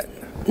deal with that?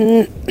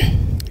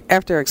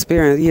 After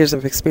years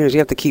of experience, you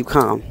have to keep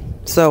calm.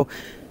 So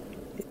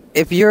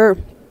if you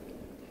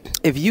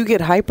get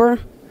hyper,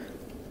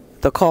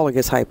 the caller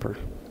gets hyper.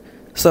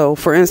 So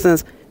for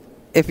instance,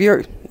 if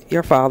you're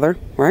your father,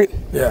 right?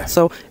 Yeah.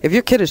 So if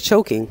your kid is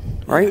choking,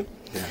 right?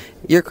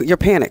 Yeah. You're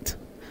panicked.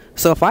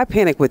 So if I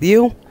panic with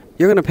you,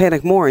 you're going to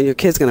panic more and your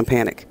kid's going to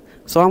panic.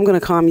 So I'm going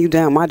to calm you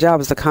down. My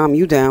job is to calm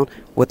you down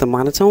with a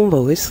monotone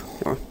voice.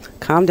 Or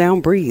calm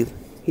down, breathe.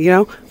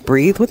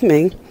 Breathe with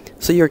me.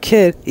 So your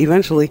kid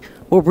eventually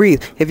will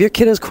breathe. If your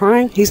kid is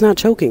crying, he's not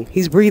choking.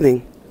 He's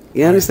breathing.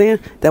 You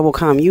understand? That will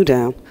calm you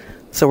down.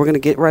 So we're going to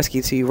get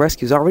rescue to you.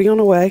 Rescue's already on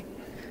the way.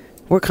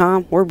 We're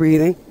calm. We're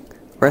breathing.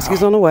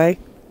 Rescue's on the way.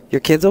 Your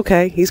kid's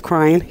okay. He's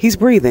crying. He's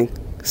breathing.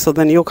 So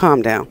then you'll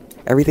calm down.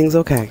 Everything's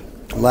okay.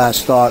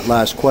 Last thought,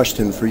 last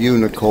question for you,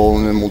 Nicole,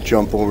 and then we'll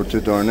jump over to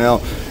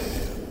Darnell.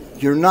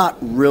 You're not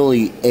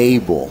really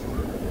able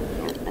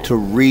to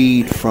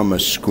read from a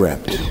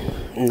script,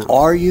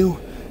 are you?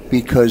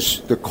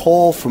 Because the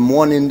call from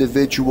one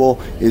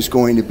individual is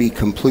going to be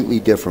completely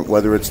different,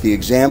 whether it's the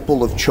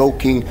example of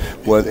choking,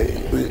 whether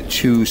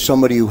to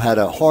somebody who had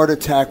a heart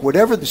attack,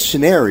 whatever the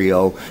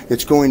scenario,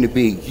 it's going to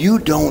be. You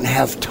don't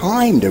have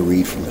time to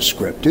read from a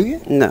script, do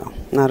you? No,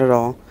 not at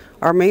all.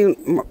 Our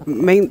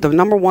the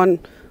number one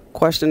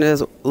question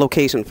is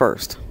location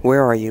first.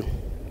 Where are you?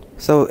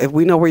 So if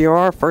we know where you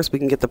are, first we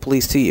can get the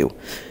police to you.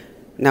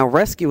 Now,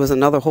 rescue is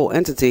another whole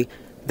entity.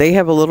 They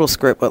have a little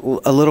script,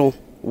 a little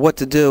what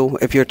to do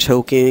if you're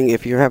choking,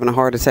 if you're having a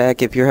heart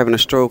attack, if you're having a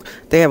stroke.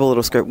 They have a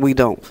little script. We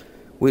don't.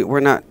 We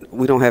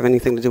don't have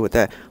anything to do with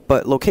that.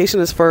 But location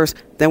is first.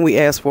 Then we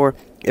ask for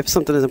if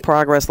something is in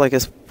progress, like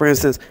for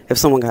instance, if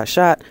someone got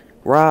shot,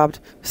 robbed,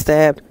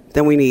 stabbed,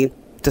 then we need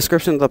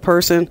description of the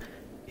person.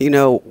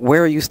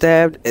 Where are you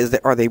stabbed?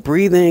 Are they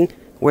breathing?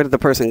 Where did the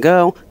person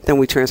go? Then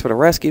we transfer to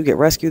rescue, get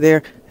rescue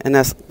there, and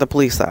that's the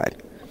police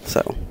side.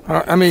 So,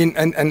 and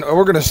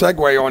we're going to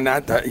segue on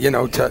that,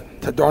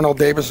 to Darnell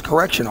Davis,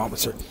 correction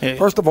officer. Hey.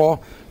 First of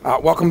all,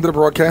 welcome to the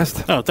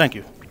broadcast. Oh, thank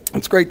you.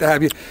 It's great to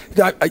have you.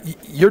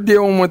 You're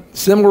dealing with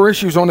similar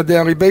issues on a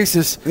daily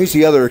basis. He's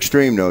the other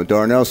extreme, though.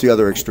 Darnell's the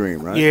other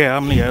extreme, right? Yeah,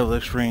 I'm the other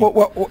extreme.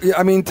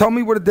 Tell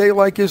me what a day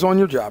like is on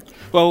your job.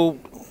 Well,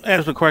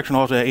 as a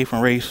correctional officer at 8th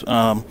and Race,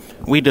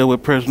 we deal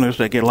with prisoners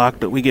that get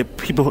locked up. We get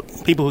people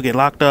who get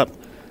locked up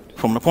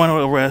from the point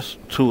of arrest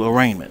to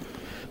arraignment.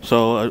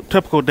 So a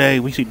typical day,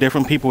 we see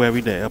different people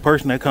every day. A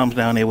person that comes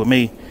down there with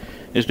me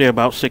is there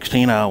about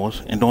 16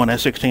 hours, and during that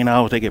 16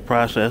 hours, they get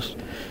processed,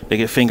 they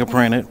get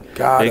fingerprinted,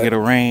 they get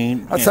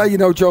arraigned. That's how you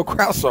know Joe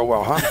Kraus so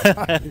well,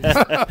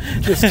 huh?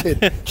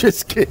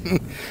 Just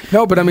kidding.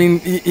 No, but I mean,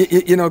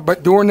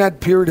 but during that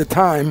period of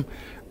time,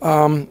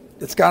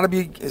 it's got to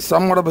be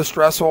somewhat of a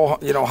stressful,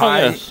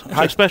 high. Yes,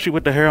 especially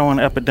with the heroin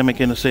epidemic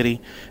in the city,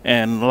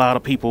 and a lot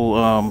of people,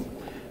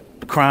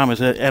 the crime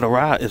is at a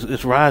rise.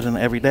 It's rising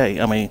every day.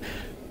 I mean,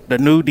 the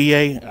new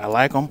DA, I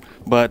like him,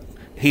 but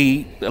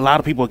a lot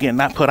of people are getting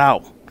not put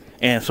out,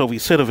 and so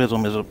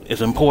recidivism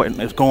is important.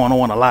 It's going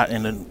on a lot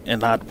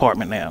in our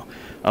department now.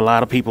 A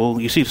lot of people,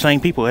 you see the same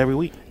people every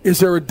week. Is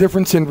there a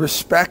difference in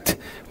respect?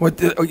 So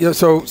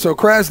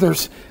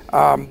Krasner's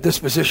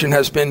disposition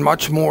has been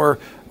much more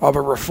of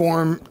a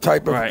reform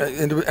type of,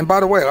 and by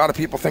the way, a lot of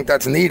people think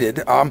that's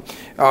needed.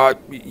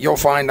 You'll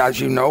find, as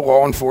you know,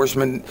 law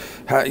enforcement,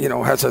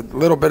 has a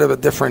little bit of a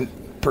different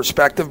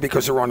perspective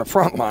because they're on the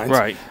front lines.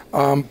 Right.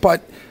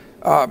 But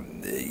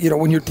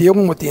when you're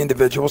dealing with the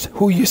individuals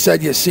who you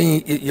said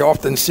you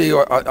often see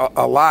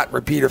a lot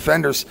repeat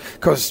offenders,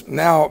 because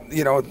now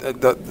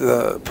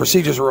the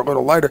procedures are a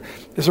little lighter.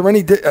 Is there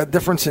any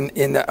difference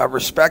in a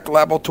respect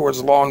level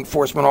towards law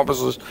enforcement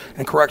officers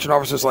and correction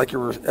officers like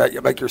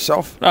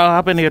yourself?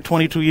 I've been here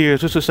 22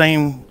 years. It's the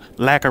same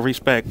lack of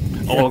respect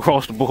all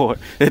across the board.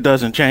 It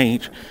doesn't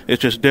change.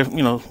 It's just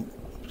different.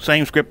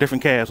 Same script,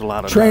 different cast. A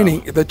lot of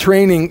training. times. The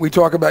training we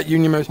talk about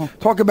union members.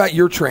 Talk about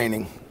your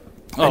training.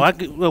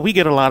 We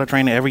get a lot of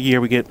training every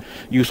year. We get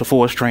use of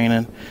force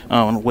training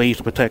on ways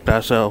to protect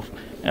ourselves.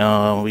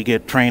 We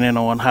get training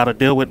on how to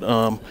deal with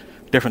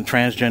different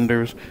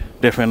transgenders,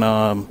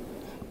 different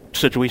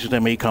situations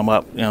that may come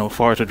up, as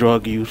far as the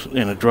drug use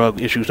and the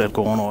drug issues that's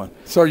going on.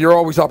 So you're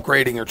always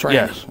upgrading your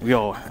training. Yes, we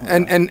are.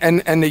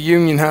 And the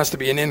union has to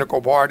be an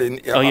integral part in.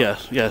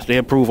 Yes, they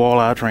approve all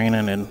our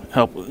training and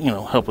help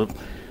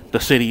the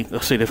city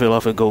of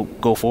Philadelphia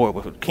go forward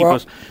with it.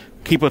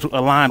 Keep us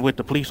aligned with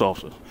the police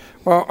officers.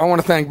 Well, I want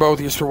to thank both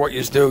of you for what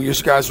you do. You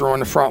guys are on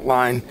the front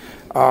line,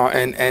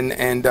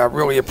 and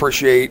really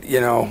appreciate.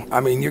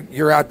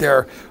 You're out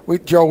there. We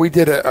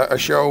did a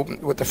show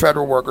with the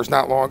federal workers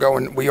not long ago,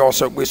 and we had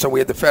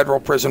the federal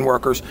prison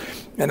workers,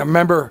 and I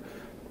remember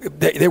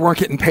they weren't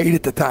getting paid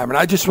at the time, and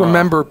I just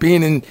remember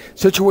being in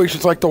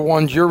situations like the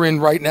ones you're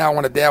in right now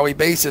on a daily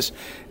basis,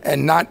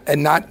 and not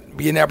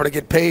being able to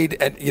get paid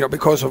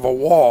because of a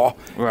wall.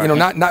 Right.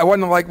 It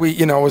wasn't like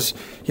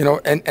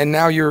and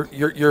now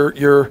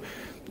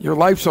your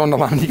life's on the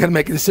line. You got to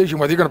make a decision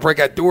whether you're going to break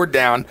that door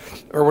down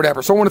or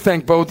whatever. So I want to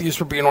thank both of you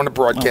for being on the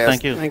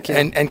broadcast. Thank you.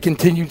 And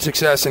continued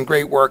success and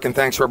great work, and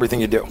thanks for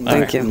everything you do.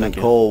 Thank you.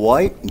 Nicole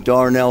White,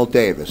 Darnell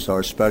Davis,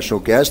 our special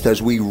guest,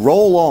 as we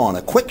roll on.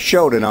 A quick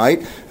show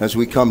tonight as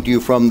we come to you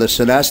from the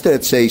Sonesta.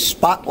 It's a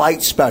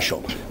Spotlight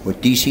Special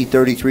with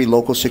DC33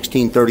 Local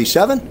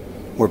 1637.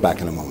 We're back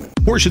in a moment.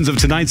 Portions of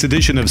tonight's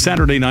edition of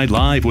Saturday Night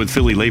Live with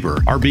Philly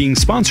Labor are being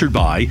sponsored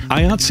by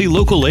IATSE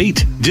Local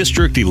 8,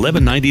 District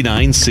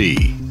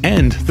 1199C,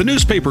 and the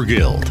Newspaper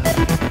Guild.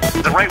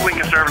 The right-wing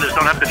conservatives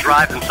don't have to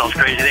drive themselves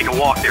crazy. They can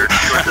walk there.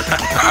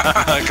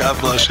 God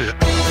bless you.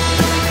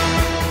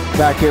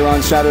 Back here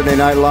on Saturday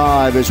Night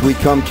Live as we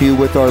come to you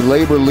with our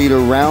Labor Leader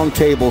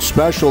Roundtable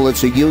special.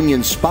 It's a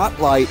Union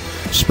Spotlight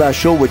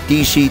special with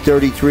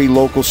DC33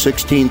 Local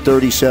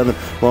 1637,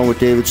 along with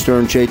David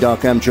Stern,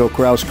 J-Doc, I'm Joe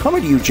Kraus.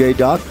 Coming to you,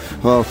 J-Doc,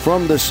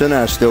 from the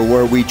Sonesta,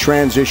 where we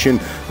transition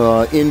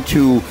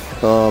into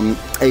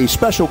a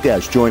special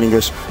guest joining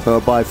us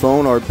by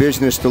phone, our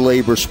Business to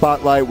Labor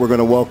Spotlight. We're going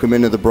to welcome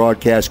into the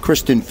broadcast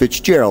Kristen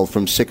Fitzgerald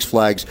from Six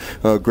Flags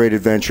Great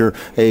Adventure,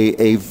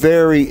 a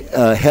very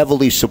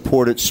heavily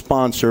supported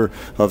sponsor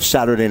of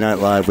Saturday Night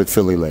Live with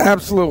Philly Labor.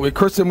 Absolutely.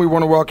 Kristen, we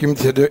want to welcome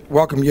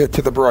you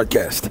to the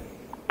broadcast.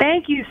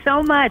 Thank you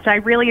so much. I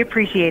really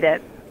appreciate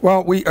it.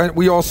 Well,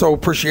 we also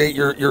appreciate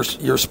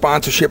your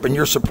sponsorship and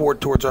your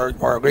support towards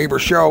our labor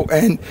show.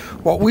 And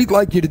what we'd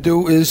like you to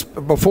do is,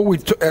 before we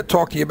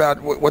talk to you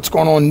about what's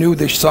going on new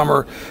this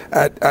summer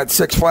at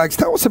Six Flags,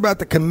 tell us about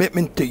the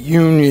commitment to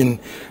union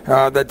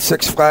that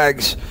Six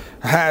Flags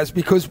has.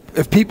 Because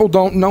if people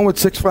don't know it,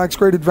 Six Flags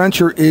Great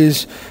Adventure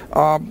is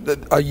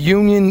a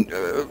union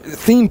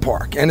theme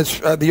park, and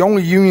it's the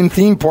only union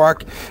theme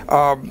park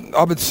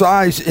of its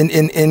size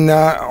in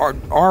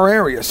our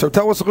area. So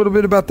tell us a little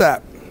bit about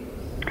that.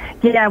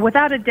 Yeah,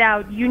 without a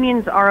doubt,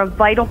 unions are a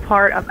vital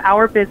part of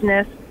our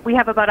business. We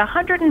have about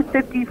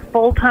 150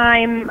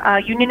 full-time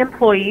union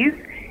employees,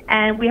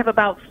 and we have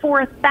about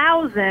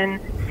 4,000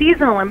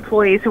 seasonal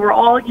employees who are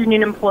all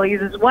union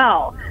employees as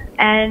well.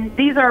 And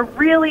these are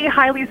really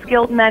highly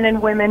skilled men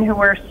and women who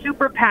are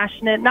super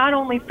passionate, not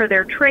only for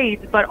their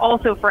trades, but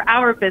also for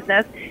our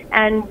business.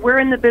 And we're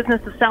in the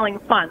business of selling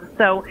fun.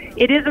 So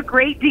it is a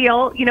great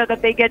deal,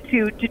 that they get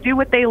to do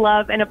what they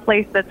love in a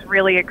place that's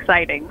really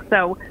exciting.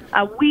 So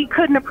we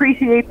couldn't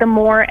appreciate them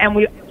more, and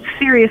we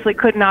seriously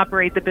couldn't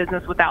operate the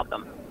business without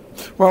them.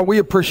 Well, we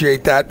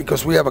appreciate that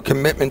because we have a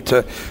commitment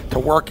to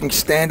working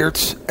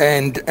standards,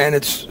 and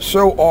it's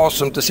so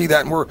awesome to see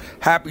that, and we're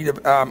happy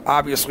to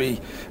obviously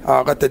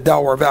let the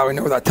Delaware Valley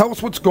know that. Tell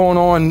us what's going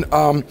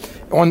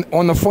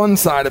on the fun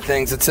side of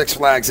things at Six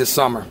Flags this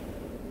summer.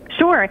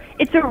 Sure.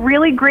 It's a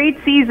really great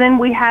season.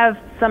 We have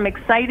some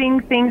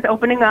exciting things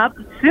opening up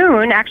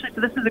soon, actually,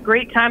 so this is a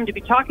great time to be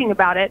talking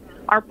about it.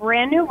 Our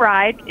brand new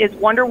ride is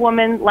Wonder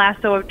Woman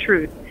Lasso of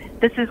Truth.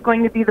 This is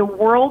going to be the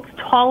world's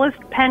tallest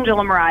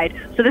pendulum ride.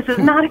 So this is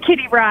not a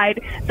kiddie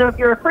ride. So if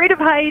you're afraid of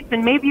heights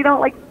and maybe you don't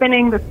like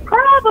spinning, this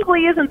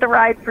probably isn't the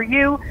ride for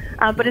you.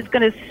 but it's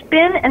going to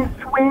spin and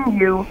swing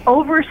you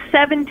over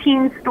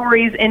 17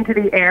 stories into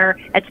the air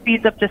at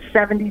speeds up to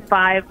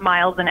 75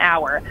 miles an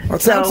hour. Well,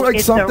 it sounds like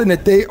something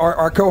that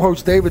our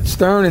co-hosts David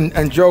Stern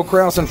and Joe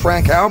Kraus and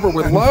Frank Halbher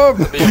would love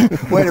to be.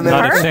 Wait a minute.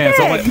 Not a chance.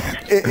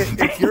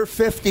 If you're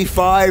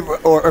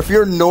 55 or if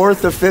you're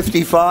north of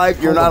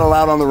 55, you're not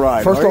allowed on the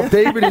ride. First off,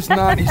 David is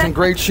not. He's in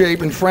great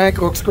shape, and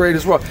Frank looks great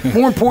as well.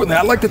 More importantly,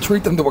 I'd like to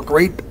treat them to a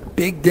great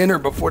big dinner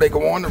before they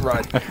go on the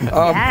ride.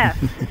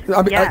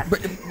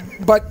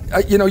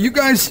 You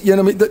guys,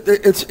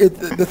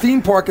 the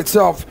theme park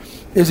itself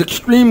is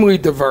extremely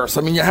diverse.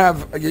 I mean, you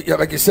have,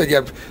 like you said, you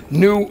have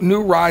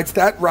new rides.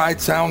 That ride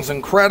sounds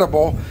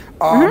incredible,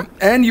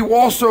 and you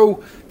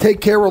also take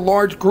care of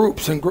large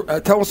groups. And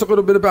tell us a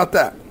little bit about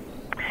that.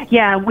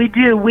 Yeah, we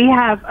do. We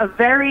have a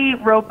very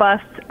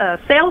robust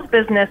sales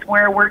business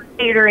where we're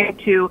catering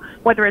to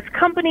whether it's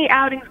company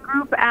outings,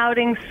 group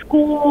outings,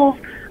 schools.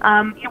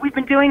 We've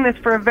been doing this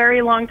for a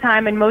very long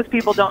time, and most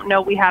people don't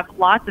know we have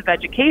lots of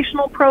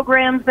educational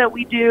programs that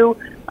we do.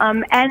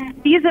 And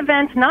these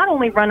events not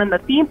only run in the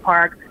theme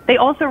park, they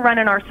also run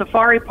in our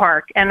safari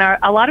park. And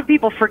a lot of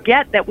people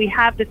forget that we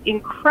have this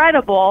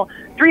incredible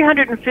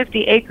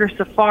 350-acre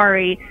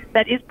safari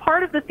that is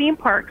part of the theme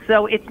park.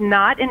 So it's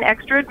not an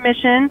extra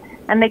admission,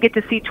 and they get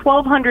to see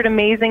 1,200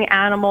 amazing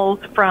animals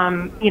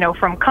from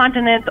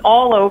continents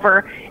all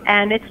over.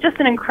 And it's just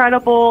an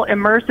incredible,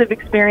 immersive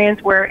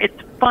experience where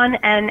it's fun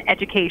and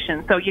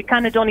education. So you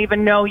kind of don't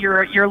even know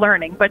you're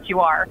learning, but you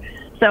are.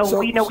 So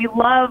we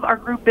love our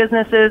group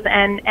businesses,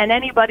 and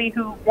anybody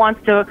who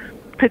wants to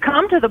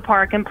come to the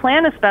park and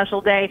plan a special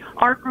day,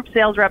 our group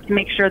sales reps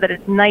make sure that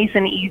it's nice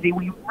and easy.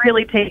 We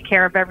really take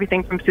care of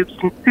everything from soup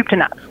to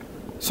nuts.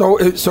 So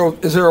is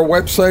there a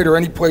website or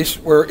any place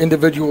where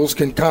individuals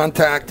can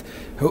contact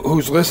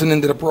who's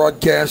listening to the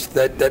broadcast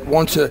that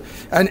wants to,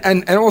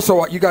 and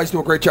also you guys do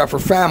a great job for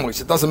families.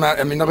 It doesn't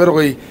matter. I mean,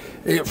 literally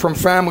from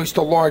families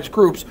to large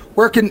groups.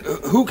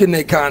 Who can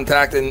they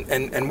contact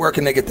and where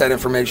can they get that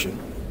information?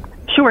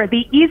 Sure.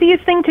 The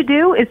easiest thing to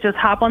do is just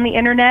hop on the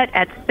internet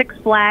at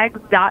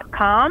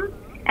sixflags.com,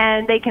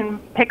 and they can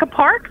pick a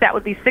park. That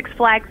would be Six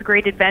Flags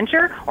Great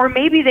Adventure, or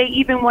maybe they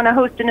even want to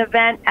host an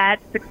event at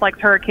Six Flags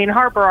Hurricane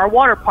Harbor, our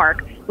water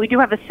park. We do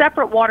have a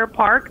separate water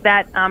park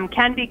that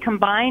can be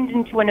combined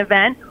into an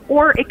event,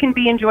 or it can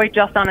be enjoyed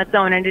just on its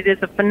own, and it is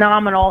a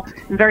phenomenal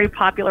and very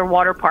popular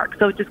water park.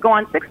 So just go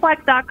on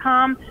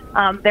sixflags.com.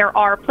 There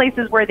are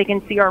places where they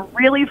can see our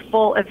really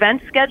full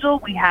event schedule.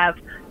 We have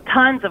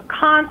tons of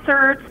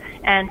concerts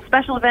and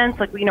special events.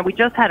 Like, we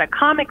just had a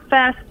comic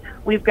fest.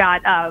 We've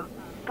got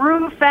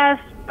brew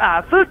fest,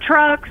 food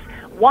trucks,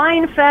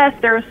 wine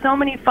fest. There are so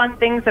many fun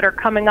things that are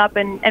coming up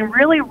and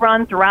really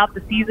run throughout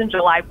the season.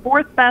 July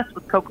 4th fest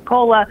with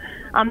Coca-Cola.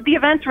 The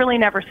events really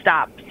never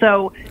stop.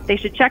 So they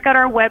should check out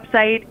our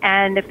website,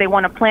 and if they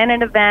want to plan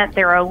an event,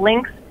 there are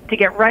links to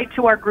get right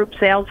to our group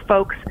sales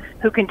folks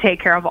who can take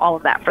care of all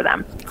of that for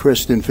them.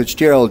 Kristen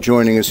Fitzgerald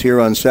joining us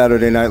here on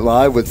Saturday Night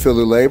Live with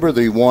Philly Labor.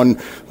 The one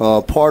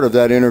part of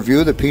that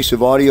interview, the piece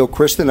of audio,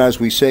 Kristen, as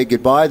we say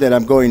goodbye, that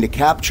I'm going to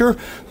capture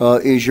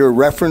is your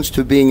reference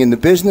to being in the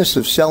business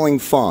of selling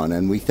fun.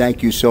 And we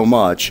thank you so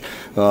much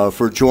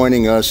for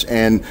joining us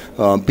and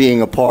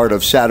being a part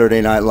of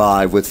Saturday Night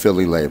Live with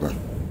Philly Labor.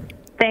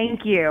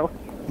 Thank you.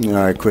 All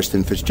right,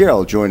 Kristen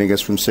Fitzgerald joining us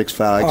from Six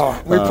Flags.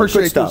 Oh, we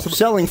appreciate stuff.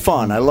 Selling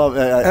fun. I love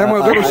it. And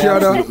a little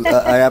shout out.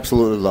 I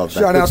absolutely love that.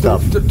 Shout out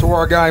to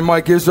our guy,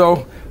 Mike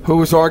Izzo, who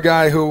was our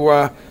guy who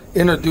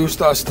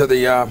introduced us to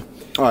the... All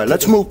right,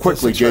 let's move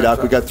quickly,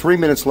 J-Doc. We've got 3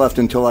 minutes left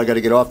until I got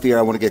to get off the air.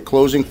 I want to get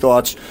closing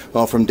thoughts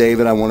from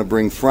David. I want to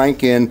bring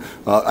Frank in.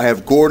 I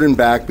have Gordon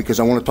back because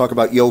I want to talk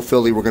about Yo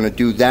Philly. We're going to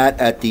do that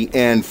at the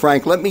end.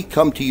 Frank, let me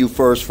come to you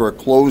first for a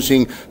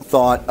closing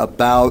thought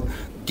about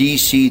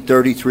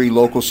DC33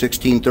 Local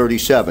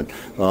 1637.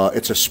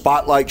 It's a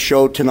spotlight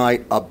show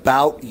tonight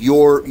about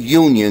your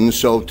union.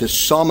 So to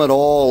sum it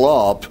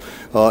all up,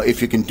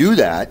 if you can do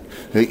that,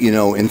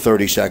 in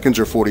 30 seconds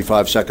or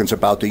 45 seconds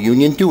about the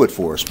union, do it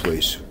for us,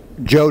 please.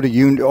 Joe,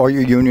 all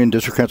your union,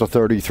 District Council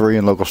 33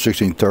 and Local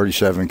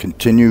 1637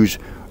 continues.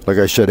 Like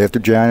I said, after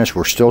Janice,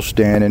 we're still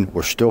standing.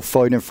 We're still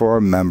fighting for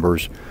our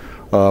members.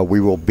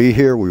 We will be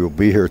here. We will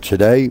be here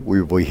today.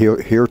 We will be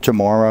here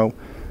tomorrow.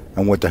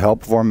 And with the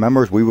help of our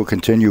members, we will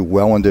continue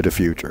well into the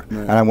future.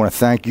 Right. And I want to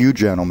thank you,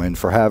 gentlemen,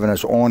 for having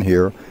us on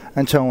here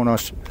and telling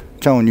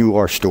you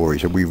our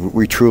stories.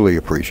 We truly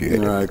appreciate it.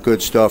 All right,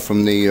 good stuff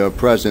from the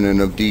president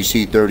of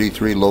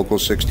DC33 Local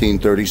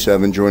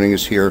 1637 joining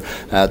us here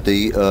at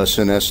the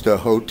Sonesta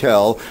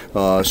Hotel.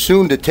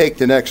 Soon to take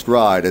the next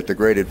ride at the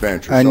Great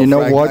Adventure. And so you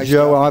know Frank, what,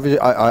 Joe? Obviously,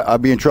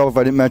 I'd be in trouble if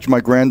I didn't mention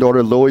my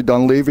granddaughter, Louie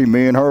Dunleavy.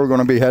 Me and her are going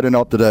to be heading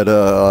up to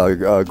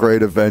that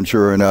Great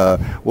Adventure, and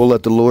we'll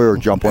let the lawyer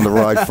jump on the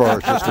ride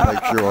first just to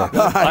make sure.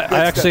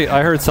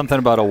 I heard something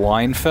about a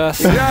wine fest.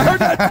 Yeah, I heard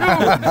that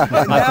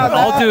too.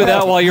 I'll do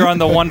that while you're on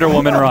the Wonder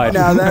woman ride.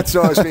 Now that's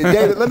awesome,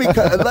 David. Let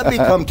me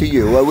come to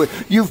you.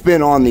 You've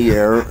been on the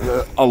air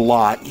a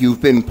lot.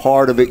 You've been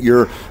part of it.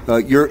 You're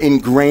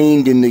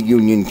ingrained in the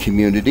union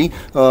community.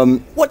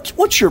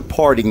 What's your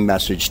parting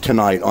message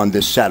tonight on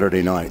this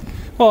Saturday night?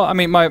 Well, I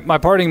mean, my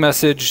parting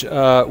message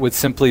would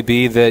simply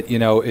be that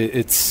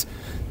it's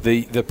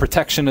the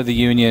protection of the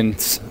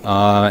unions,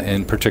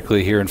 and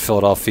particularly here in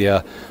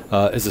Philadelphia,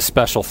 is a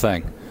special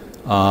thing.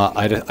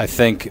 I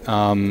think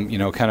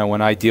kind of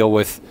when I deal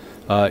with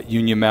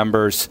union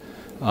members,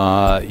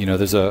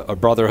 there's a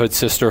brotherhood,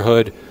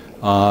 sisterhood.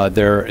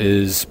 There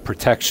is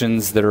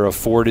protections that are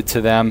afforded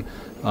to them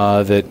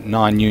that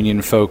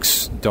non-union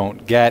folks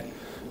don't get,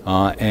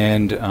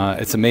 and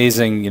it's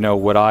amazing,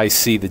 what I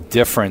see the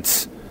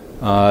difference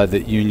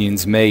that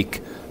unions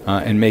make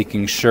in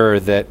making sure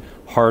that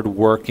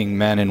hard-working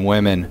men and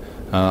women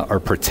are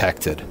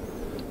protected.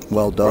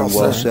 Well done,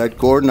 well said.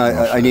 Gordon,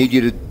 I need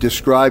you to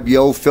describe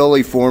Yo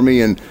Philly for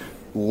me in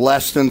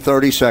less than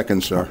 30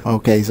 seconds, sir.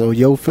 Okay, so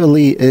Yo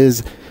Philly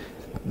is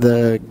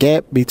the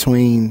gap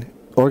between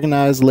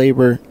organized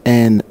labor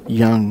and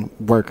young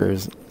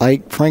workers.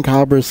 Like Frank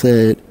Halbher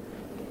said,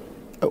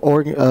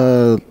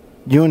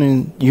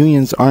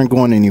 unions aren't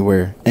going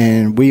anywhere,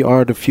 and we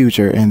are the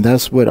future, and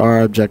that's what our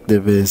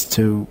objective is,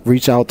 to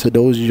reach out to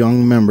those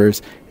young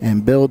members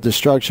and build the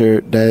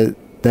structure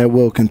that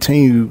will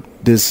continue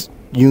this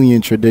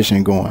union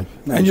tradition going.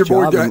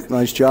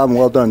 Nice job, and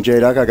well done,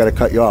 J-Doc. I got to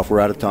cut you off. We're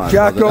out of time.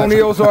 Jack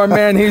O'Neill's our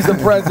man. He's the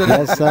president.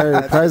 Yes,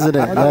 sir.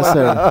 President. Yes,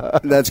 sir.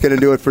 That's going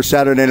to do it for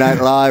Saturday Night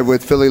Live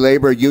with Philly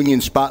Labor Union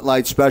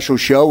Spotlight Special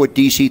Show with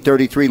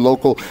DC33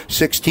 Local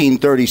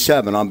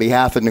 1637. On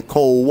behalf of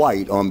Nicole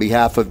White, on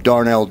behalf of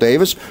Darnell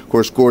Davis, of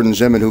course, Gordon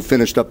Zimmern, who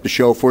finished up the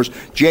show for us,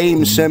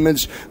 James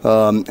Simmons,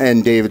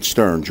 and David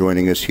Stern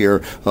joining us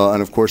here,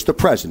 and of course, the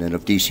president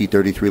of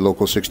DC33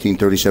 Local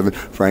 1637,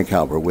 Frank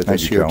Halbher, with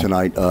us here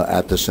tonight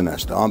at the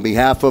Sonesta. On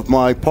behalf of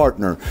my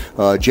partner,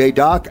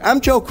 J-Doc, I'm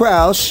Joe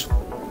Kraus.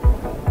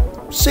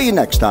 See you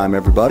next time,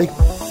 everybody.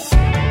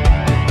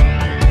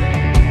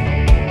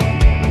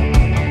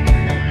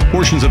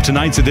 Portions of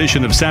tonight's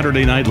edition of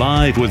Saturday Night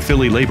Live with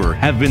Philly Labor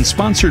have been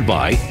sponsored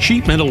by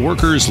Sheet Metal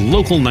Workers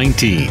Local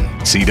 19,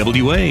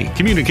 CWA,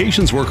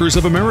 Communications Workers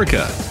of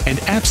America, and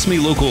AFSCME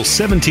Local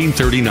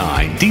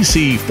 1739,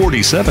 DC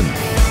 47.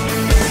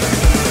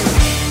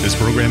 This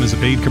program is a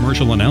paid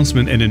commercial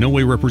announcement and in no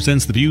way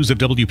represents the views of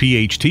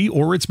WPHT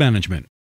or its management.